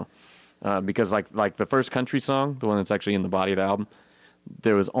 yeah. Because like the first country song, the one that's actually in the body of the album,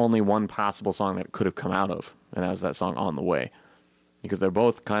 there was only one possible song that it could have come out of, and that was that song "On the Way," because they're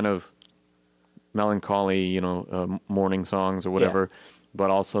both kind of melancholy, mourning songs or whatever, but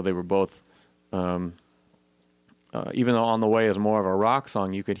also they were both. Even though "On the Way" is more of a rock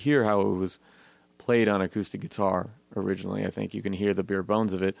song, you could hear how it was played on acoustic guitar originally. I think you can hear the bare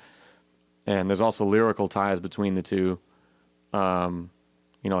bones of it, and there's also lyrical ties between the two.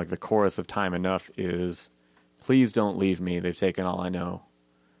 Like the chorus of "Time Enough" is, "Please don't leave me. They've taken all I know.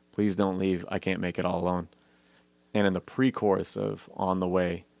 Please don't leave. I can't make it all alone." And in the pre-chorus of "On the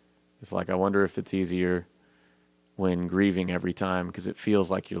Way," it's like, "I wonder if it's easier when grieving every time because it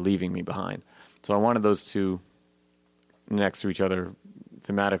feels like you're leaving me behind." So I wanted those two next to each other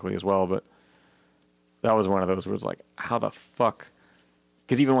thematically as well, but that was one of those where it's like, how the fuck?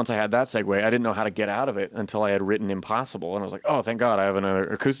 Because even once I had that segue, I didn't know how to get out of it until I had written "Impossible," and I was like, "Oh, thank God, I have another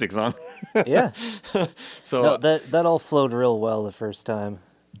acoustic song." yeah. So No, that all flowed real well the first time.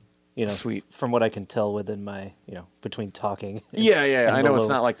 Sweet. From what I can tell within my, between talking. yeah, and I the know it's low-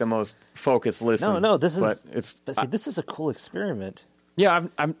 not like the most focused listen. No, this is. but it's But see, this is a cool experiment yeah.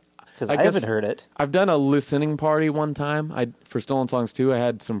 I'm because I I guess- haven't heard it. I've done a listening party one time. For Stolen Songs 2, I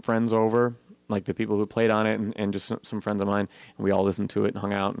had some friends over, like the people who played on it, and just some friends of mine, and we all listened to it and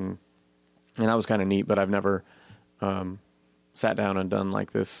hung out, and that was kind of neat. But I've never sat down and done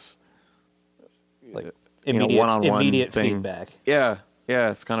like this, Like one-on-one immediate thing. feedback. Yeah,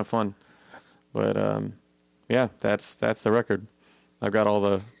 it's kind of fun. But yeah, that's the record. I've got all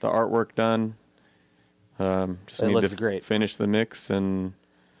the artwork done. Just It need looks to great. finish the mix and.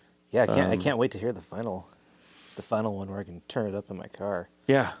 Yeah, I can't wait to hear the final one where I can turn it up in my car.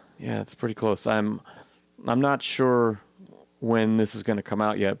 Yeah, it's pretty close. I'm not sure when this is going to come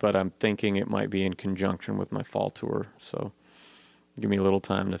out yet, but I'm thinking it might be in conjunction with my fall tour. So give me a little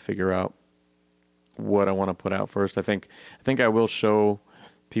time to figure out what I want to put out first. I think I will show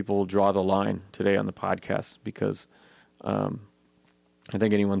people Draw the Line today on the podcast because I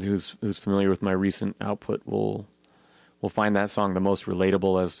think anyone who's familiar with my recent output will find that song the most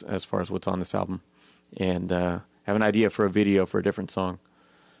relatable as far as what's on this album, and have an idea for a video for a different song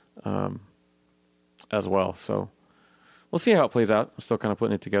as well. So we'll see how it plays out. I'm still kind of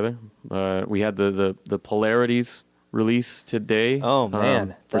putting it together. We had the Polarities release today. Oh,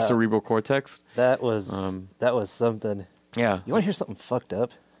 man. For That- Cerebral Cortex. That was something. Yeah, You want to hear something fucked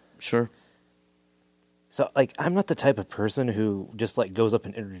up? sure. So, like, I'm not the type of person who just like goes up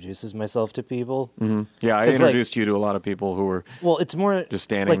and introduces myself to people. Hmm. Yeah, I 'Cause, like- introduced you to a lot of people who were Well, it's more just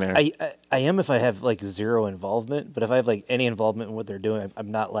standing like, there. I am if I have like zero involvement, but if I have like any involvement in what they're doing,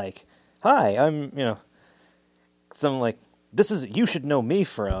 I'm not like, hi, I'm some like this is you should know me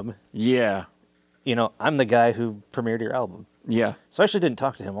from. Yeah, I'm the guy who premiered your album. yeah. So I actually didn't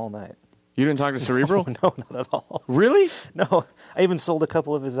talk to him all night. You didn't talk to Cerebral? No, not at all. Really? No, I even sold a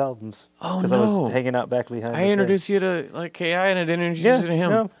couple of his albums. Oh, Because no. I was hanging out back behind. I introduced you to like KI and I didn't introduce Yeah, you to him.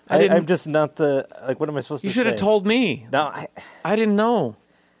 no, I didn't. I'm just not the like. What am I supposed You to? should have say? told me. No, I didn't know.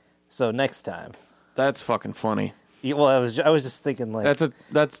 so next time. That's fucking funny. Well, I was just thinking like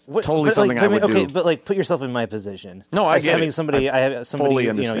That's what- totally but, something like, I would okay, do. but like put yourself in my position. No, I Like, get having it. somebody. I have somebody fully you've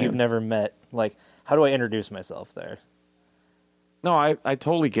understand. never met. Like, how do I introduce myself there? No, I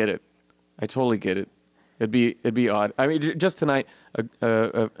totally get it. I totally get it. It'd be odd. I mean, just tonight,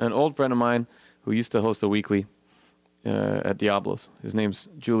 an old friend of mine who used to host a weekly, at Diablos. His name's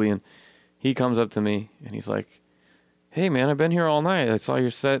Julian. He comes up to me and he's like, "Hey man, I've been here all night. I saw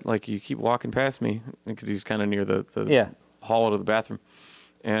your set. Like you keep walking past me," because he's kind of near the Yeah. hall to the bathroom.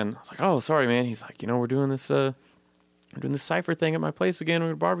 And I was like, "Oh, sorry, man." He's like, "We're doing this cipher thing at my place again. We're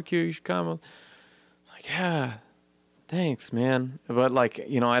gonna barbecue. You should come." I was like, "Yeah, thanks, man." But like,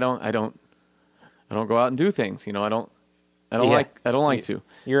 I don't go out and do things. I don't Yeah. like to.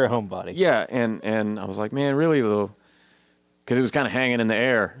 You're a homebody. Yeah, and I was like, "Man, really though," because it was kind of hanging in the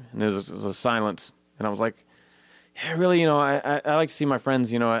air, and there was a silence, and I was like, "Yeah, really, I like to see my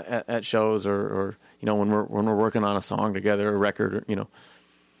friends, at shows or when we're working on a song together, a record, or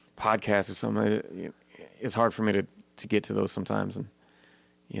podcast or something. It's hard for me to get to those sometimes, and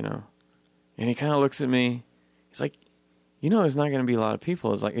and he kind of looks at me. He's like, there's not going to be a lot of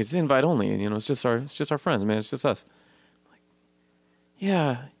people. It's like it's invite only, and it's just our friends, man. It's just us. I'm like,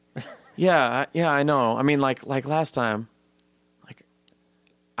 yeah, I know. I mean, like last time, like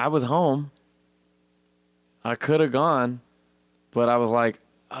I was home. I could have gone, but I was like,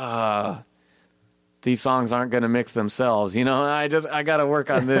 these songs aren't going to mix themselves. I got to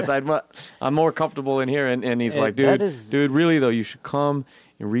work on this. I'm more comfortable in here. And he's like, dude, really though, you should come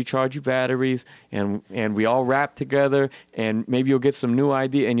and recharge your batteries and we all rap together and maybe you'll get some new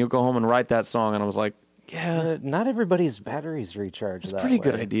idea and you'll go home and write that song. And I was like, yeah, not everybody's batteries recharge. it's a that pretty way.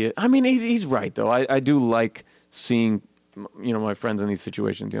 good idea. I mean, he's right though. I do like seeing, my friends in these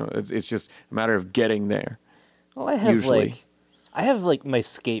situations, it's just a matter of getting there. Well, I have Usually. my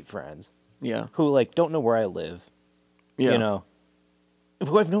skate friends Yeah. who don't know where I live. Yeah.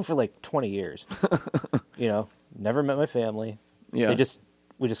 Who I've known for 20 years. Never met my family. Yeah.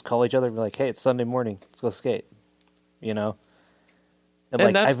 We just call each other and be like, "Hey, it's Sunday morning. Let's go skate." And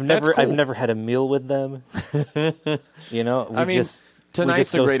that's I've cool. never had a meal with them. We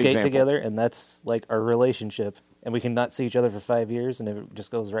tonight's just a go great skate example. together, and that's our relationship. And we can not see each other for 5 years, and it just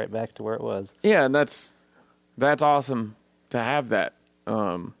goes right back to where it was. Yeah, and that's awesome to have that.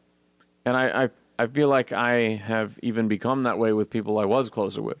 And I feel like I have even become that way with people I was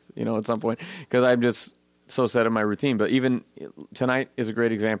closer with, at some point, because I'm just so set in my routine. But even tonight is a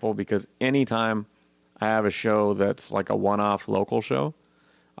great example because anytime I have a show that's like a one-off local show,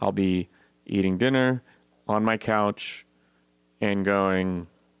 I'll be eating dinner on my couch and going,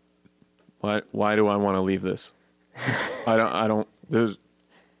 why do I want to leave this? I don't, there's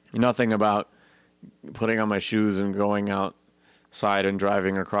nothing about putting on my shoes and going outside and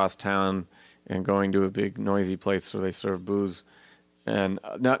driving across town and going to a big noisy place where they serve booze. And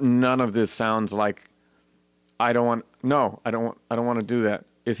none of this sounds like I don't want to do that.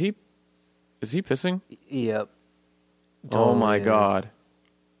 Is he pissing? Yep. Oh my Totally is. God.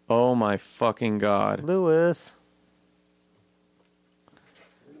 Oh my fucking God. Lewis.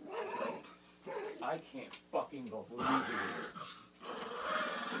 I can't fucking believe it.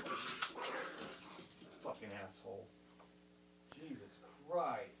 Fucking asshole. Jesus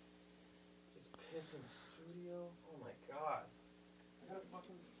Christ. Just piss in the studio? Oh my God. I gotta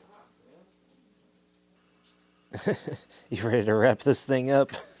fucking stop, man. You ready to wrap this thing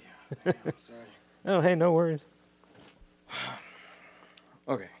up? I'm sorry. Oh, hey, no worries.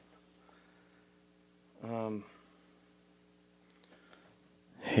 Okay.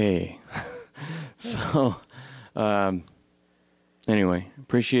 Hey. So, anyway,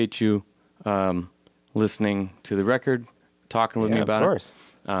 appreciate you listening to the record, talking with me about of course.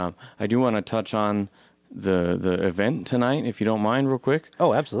 it. I do want to touch on the event tonight, if you don't mind, real quick.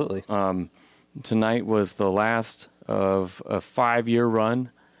 Oh, absolutely. Tonight was the last of a 5-year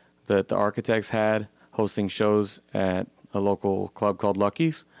run that the Architects had, hosting shows at a local club called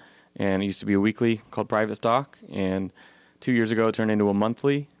Lucky's. And it used to be a weekly called Private Stock. And 2 years ago, it turned into a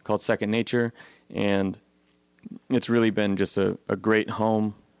monthly called Second Nature. And it's really been just a great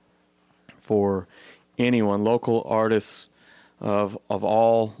home for anyone, local artists of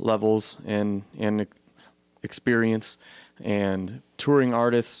all levels and experience, and touring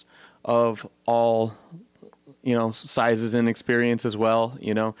artists of all sizes and experience as well.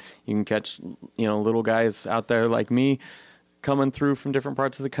 You can catch little guys out there like me coming through from different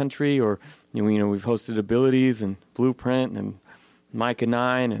parts of the country, or we've hosted Abilities and Blueprint and Micah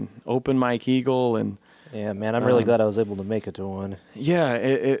 9 and Open Mike Eagle, and Yeah, man, I'm really glad I was able to make it to one. yeah,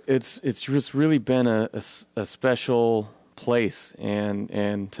 it's just really been a special place,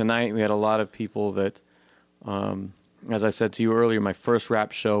 and tonight we had a lot of people that, as I said to you earlier, my first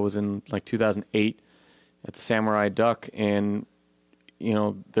rap show was in 2008 at the Samurai Duck, and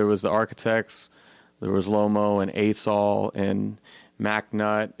there was the Architects, there was Lomo and Asol and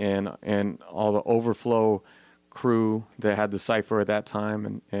MacNut and all the Overflow crew that had the cipher at that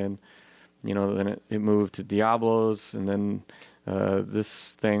time, and then it moved to Diablos, and then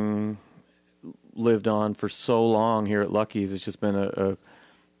this thing lived on for so long here at Lucky's. It's just been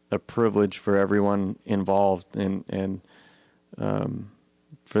a privilege for everyone involved, and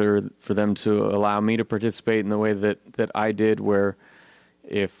for them to allow me to participate in the way that I did, where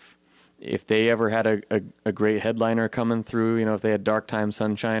if they ever had a great headliner coming through, if they had Dark Time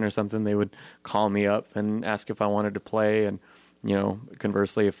Sunshine or something, they would call me up and ask if I wanted to play. And,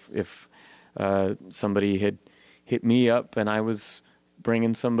 conversely, if somebody had hit me up and I was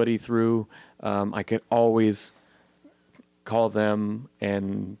bringing somebody through, I could always call them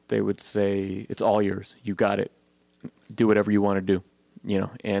and they would say, "It's all yours. You got it. Do whatever you want to do."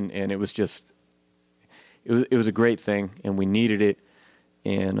 And it was just, it was a great thing, and we needed it.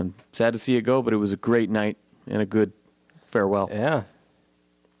 And I'm sad to see it go, but it was a great night and a good farewell. Yeah.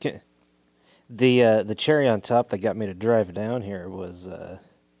 The cherry on top that got me to drive down here was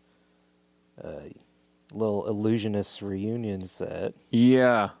little Illusionist reunion set.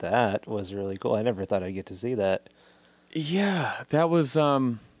 Yeah. That was really cool. I never thought I'd get to see that. Yeah, that was,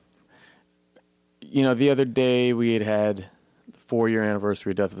 the other day we had the 4-year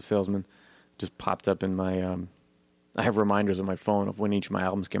anniversary of Death of a Salesman. Just popped up in my, I have reminders on my phone of when each of my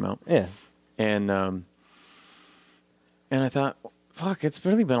albums came out. Yeah. And I thought, fuck, it's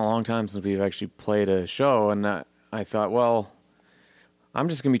really been a long time since we've actually played a show. And I thought, well, I'm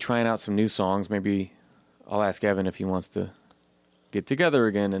just going to be trying out some new songs. Maybe I'll ask Evan if he wants to get together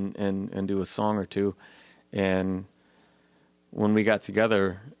again and do a song or two. And when we got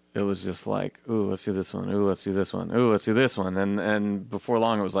together, it was just like, ooh, let's do this one. Ooh, let's do this one. Ooh, let's do this one. And before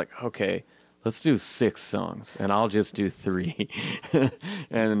long, it was like, okay, let's do 6 songs, and I'll just do 3.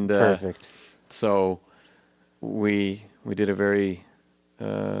 And Perfect. So we did a very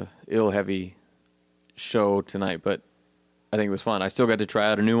ill-heavy show tonight, but I think it was fun. I still got to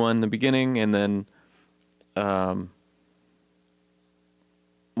try out a new one in the beginning, and then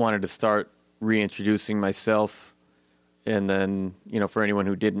wanted to start reintroducing myself. And then, for anyone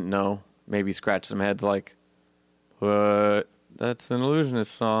who didn't know, maybe scratch some heads like, what? That's an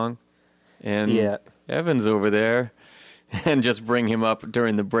Illusionist song. And Yeah. Evan's over there. And just bring him up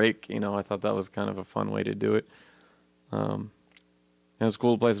during the break. I thought that was kind of a fun way to do it. It was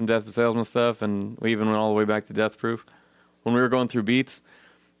cool to play some Death of a Salesman stuff. And we even went all the way back to Death Proof. When we were going through beats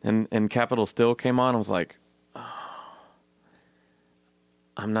and Capital Still came on, I was like, oh,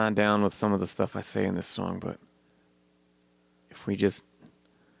 I'm not down with some of the stuff I say in this song, but if we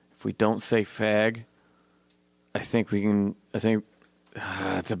don't say fag, I think it's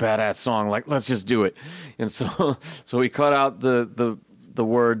a badass song. Like, let's just do it. And so we cut out the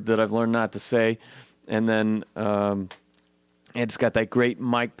word that I've learned not to say. And then, it's got that great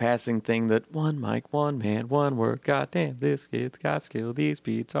mic passing thing that one mic, one man, one word. Goddamn, this kid's got skill. These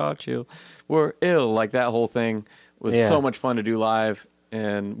beats are chill. We're ill. Like, that whole thing was so much fun to do live.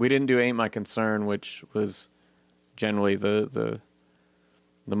 And we didn't do Ain't My Concern, which was generally the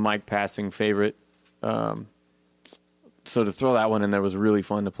mic passing favorite. So to throw that one in there was really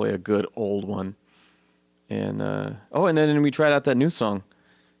fun to play a good old one. And and then we tried out that new song.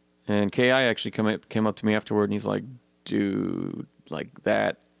 And KI actually came up to me afterward, and he's like, dude, like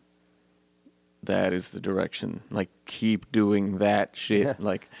that is the direction. Like, keep doing that shit. Yeah.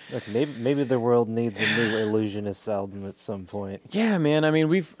 Like, Look, maybe the world needs a new Illusionist album at some point. yeah, man. I mean,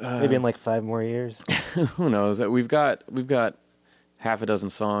 we've Maybe in like 5 more years. who knows? We've got half a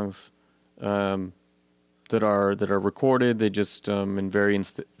dozen songs that are recorded. They just in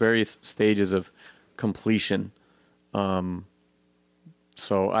various stages of completion.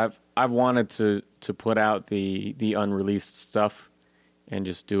 So I've wanted to put out the unreleased stuff and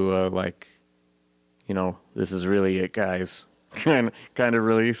just do a, like, this is really it, guys, kind of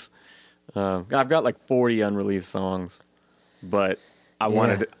release. I've got like 40 unreleased songs, but I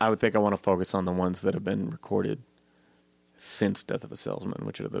want to focus on the ones that have been recorded since Death of a Salesman,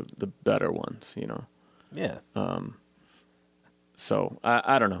 which are the better ones, Yeah. So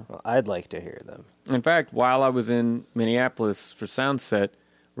I don't know. Well, I'd like to hear them. In fact, while I was in Minneapolis for Soundset,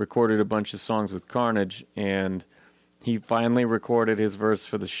 recorded a bunch of songs with Carnage, and he finally recorded his verse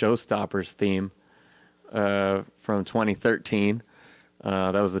for the Showstoppers theme from 2013.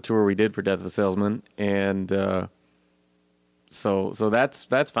 That was the tour we did for Death of a Salesman, and so that's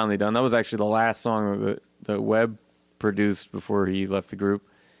finally done. That was actually the last song that Webb produced before he left the group,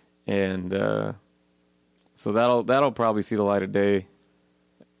 and so that'll probably see the light of day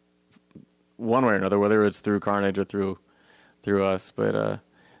one way or another, whether it's through Carnage or through us. But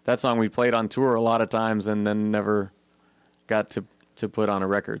that song we played on tour a lot of times and then never got to put on a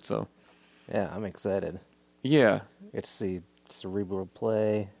record. So Yeah, I'm excited. yeah, Get to see Cerebral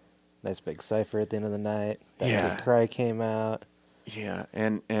play. Nice big cipher at the end of the night. That Yeah. Kid Cry came out. Yeah,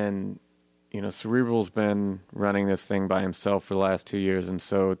 and Cerebral's been running this thing by himself for the last 2 years, and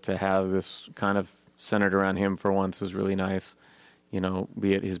so to have this kind of centered around him for once was really nice.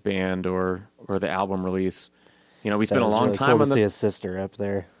 Be it his band or the album release. We spent a long really time cool on to see his sister up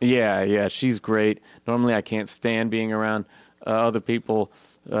there. Yeah, she's great. Normally, I can't stand being around other people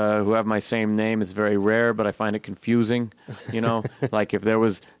who have my same name. It's very rare, but I find it confusing. Like if there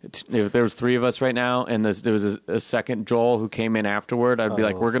was 3 of us right now, and there was a second Joel who came in afterward, I'd be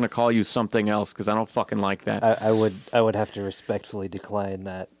like, "We're gonna call you something else," because I don't fucking like that. I would have to respectfully decline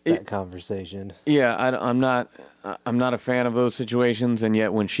that conversation. Yeah, I'm not a fan of those situations, and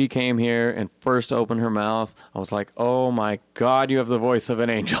yet when she came here and first opened her mouth, I was like, "Oh my God, you have the voice of an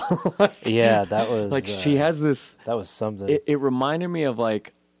angel!" Yeah, that was like she has this. That was something. It reminded me of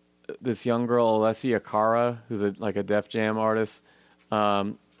like this young girl, Alessia Cara, who's a Def Jam artist,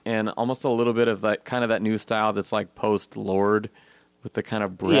 and almost a little bit of that kind of that new style that's like post Lord, with the kind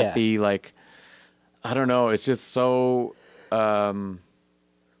of breathy, like I don't know. It's just so.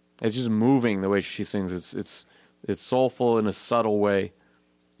 It's just moving the way she sings. It's soulful in a subtle way,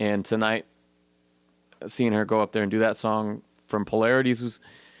 and tonight, seeing her go up there and do that song from Polarities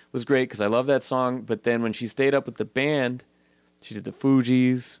was great because I love that song. But then when she stayed up with the band, she did the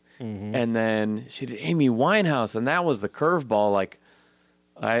Fugees, and then she did Amy Winehouse, and that was the curveball. Like,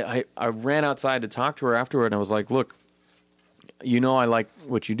 I ran outside to talk to her afterward, and I was like, "Look, I like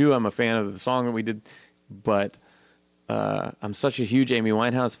what you do. I'm a fan of the song that we did, but I'm such a huge Amy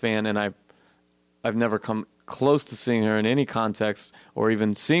Winehouse fan, and I've never come close to seeing her in any context or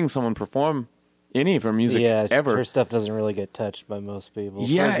even seeing someone perform any of her music ever. Her stuff doesn't really get touched by most people.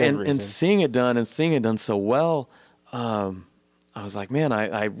 Yeah, for a good reason. and seeing it done so well, I was like, man,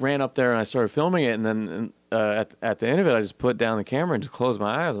 I ran up there and I started filming it, and then at the end of it, I just put down the camera and just closed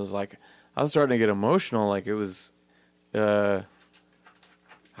my eyes. I was starting to get emotional. Like it was, I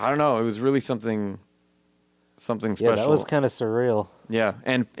don't know, it was really something special. Yeah, that was kind of surreal. Yeah,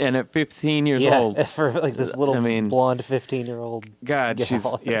 and at 15 years Yeah, old, for like this little blonde 15-year-old. God,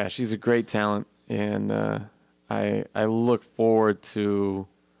 gal. she's a great talent, and I look forward to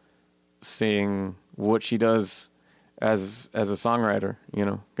seeing what she does as a songwriter.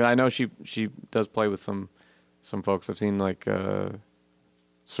 'Cause I know she does play with some folks. I've seen like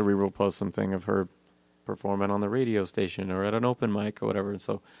Cerebral post something of her performing on the radio station or at an open mic or whatever.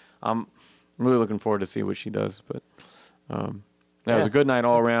 So I'm really looking forward to see what she does. But that was a good night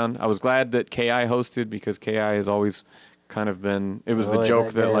all around. I was glad that KI hosted because KI has always kind of been. It was the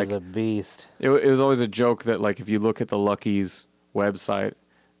joke that guy like is a beast. It was always a joke that like if you look at the Lucky's website,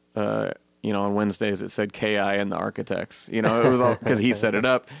 on Wednesdays it said KI and the Architects. It was all because he set it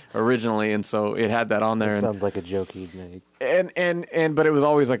up originally, and so it had that on there. That sounds like a joke he'd make. But it was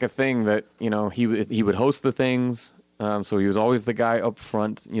always like a thing that he would host the things. So he was always the guy up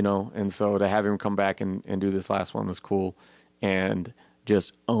front, and so to have him come back and do this last one was cool. And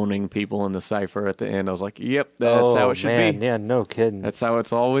just owning people in the cipher at the end, I was like, yep, that's how it should be. Yeah, no kidding. That's how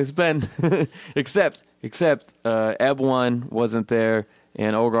it's always been. except Eb One wasn't there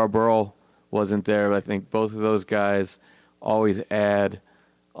and Ogar Burl wasn't there. But I think both of those guys always add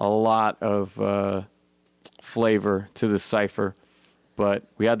a lot of flavor to the cipher. But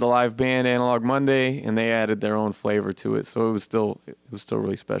we had the live band Analog Monday, and they added their own flavor to it, so it was still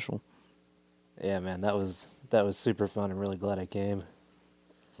really special. Yeah, man, that was super fun. I'm really glad I came.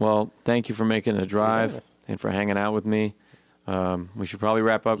 Well, thank you for making the drive and for hanging out with me. We should probably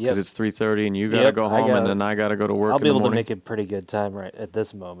wrap up because it's 3:30, and you gotta go home, and then I gotta go to work. I'll be in the able to morning. make a pretty good time right at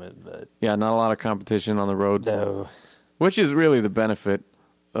this moment, but Yeah, not a lot of competition on the road. no. Which is really the benefit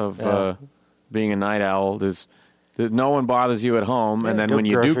of being a night owl. There's no one bothers you at home, and then when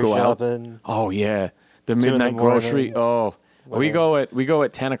you do go shopping. out, oh yeah, the 2 in the midnight grocery. morning. Oh, we Whatever. go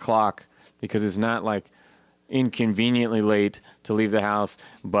at 10 o'clock because it's not like inconveniently late to leave the house,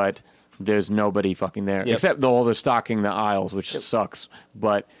 but there's nobody fucking there except though they're stocking the aisles, which sucks.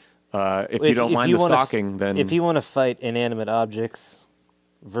 But if you don't mind the stocking, then if you want to fight inanimate objects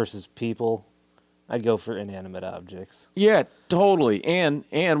versus people, I'd go for inanimate objects. yeah, totally. And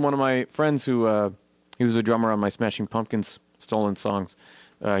one of my friends who he was a drummer on my Smashing Pumpkins Stolen Songs.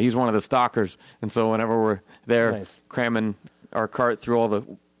 He's one of the stalkers, and so whenever we're there cramming our cart through all the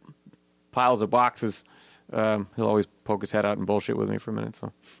piles of boxes, he'll always poke his head out and bullshit with me for a minute.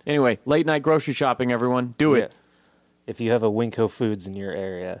 So anyway, late night grocery shopping, everyone. Do it. If you have a Winco Foods in your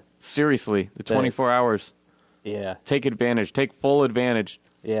area. Seriously, the 24 hours. Yeah. Take advantage. Take full advantage.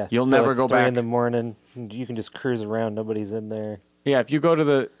 Yeah. You'll never go 3 back. in the morning, you can just cruise around. Nobody's in there. Yeah, if you go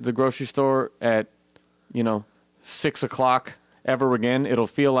to the grocery store at, 6 o'clock ever again, it'll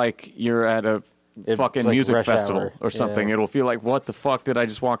feel like you're at a fucking It's like music Rush festival Hour. or something. Yeah. It'll feel like, what the fuck did I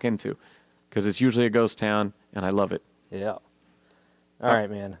just walk into? Because it's usually a ghost town, and I love it. Yeah. All right,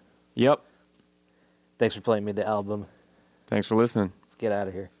 man. Yep. Thanks for playing me the album. Thanks for listening. Let's get out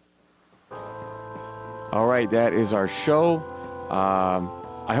of here. All right, that is our show.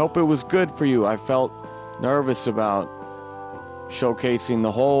 I hope it was good for you. I felt nervous about showcasing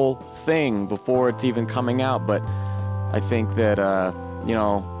the whole thing before it's even coming out, but I think that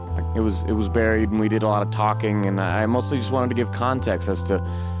it was buried and we did a lot of talking, and I mostly just wanted to give context as to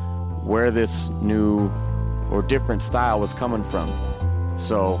where this new or different style was coming from.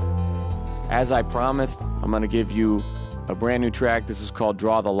 So, as I promised, I'm going to give you a brand new track. This is called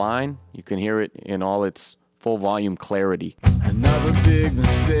Draw the Line. You can hear it in all its full volume clarity. Another big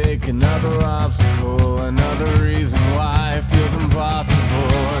mistake, another obstacle, another reason why it feels impossible.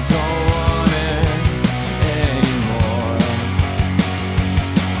 I don't want it anymore.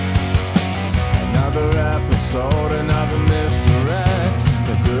 Another episode, another misdirect.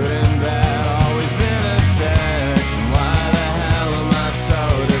 The good and bad always intersect. Why the hell am I so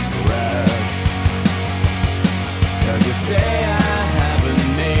depressed? 'Cause you say I haven't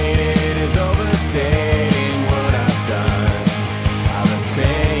made it is overstating what I've done. I've been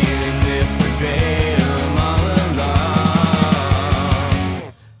saying this verbatim all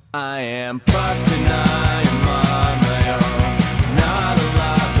along. I am fucked and I am on my own. It's not a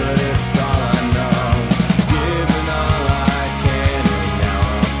lot, but it's all I know. Giving all I can, and now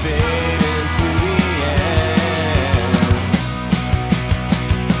I'm fading to the end.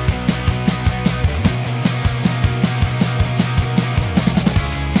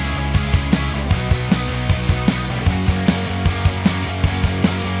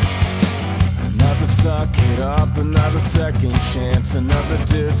 Another suck it up, another second chance, another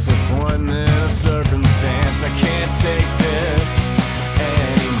disappointment of circumstance. I can't take this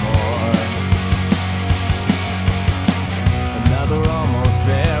anymore. Another almost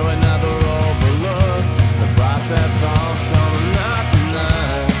there, another overlooked. The process also not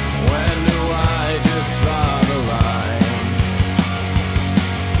nice. When do I just draw the line?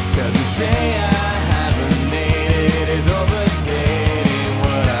 'Cause you say I haven't made it is overstating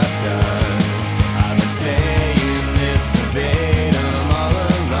what I've done. I've been saying this verbatim all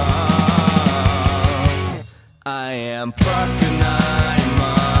along. I am fucked and I am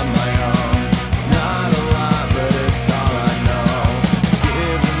on my own. It's not a lot, but it's all I know.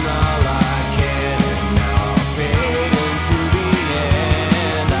 Giving all I can, and now I'm fading to the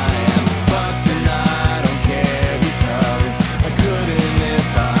end. I am fucked and I don't care because I couldn't if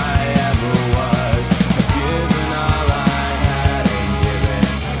I ever was. I've given all I had and given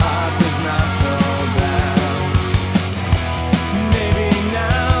up is not so bad. Maybe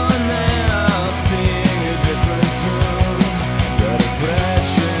now and then I'll sing a different tune. The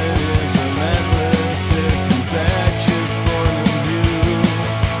depression is relentless, it's infectious point of view.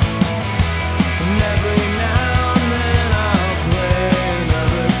 And every now and then I'll play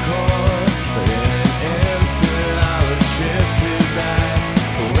another chord, but in an instant I'll have shifted back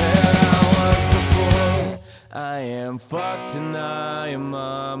to where I was before. I am fucked and I am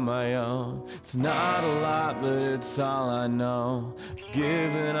on my own. It's not a lot, but it's all I know. I've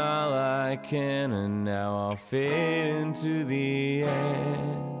given all I can, and now I'll fade into the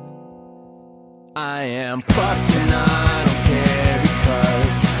end. I am fucked and I don't care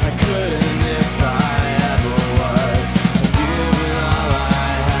because I couldn't if I ever was. I've given all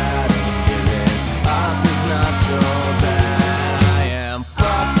I had and given up is not so bad. I am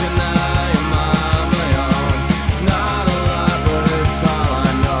fucked and I am on my own. It's not a lot, but it's all I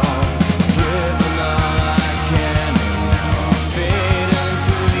know. Given all I can, and now I'll fade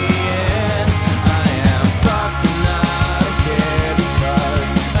into the end. I am fucked and I don't care because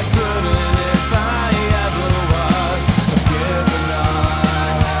I couldn't if I ever was. I've given all I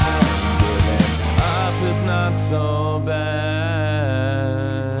had, and giving up is not so bad.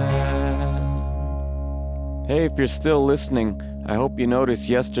 Hey, if you're still listening, I hope you noticed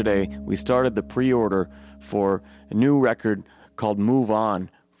yesterday we started the pre-order for a new record called Move On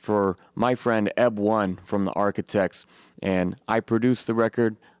for my friend Eb1 from The Architects. And I produced the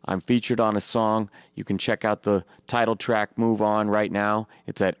record. I'm featured on a song. You can check out the title track Move On right now.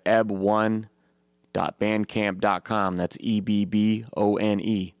 It's at eb1.bandcamp.com. That's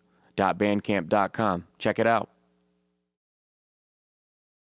EBBONE.bandcamp.com. Check it out.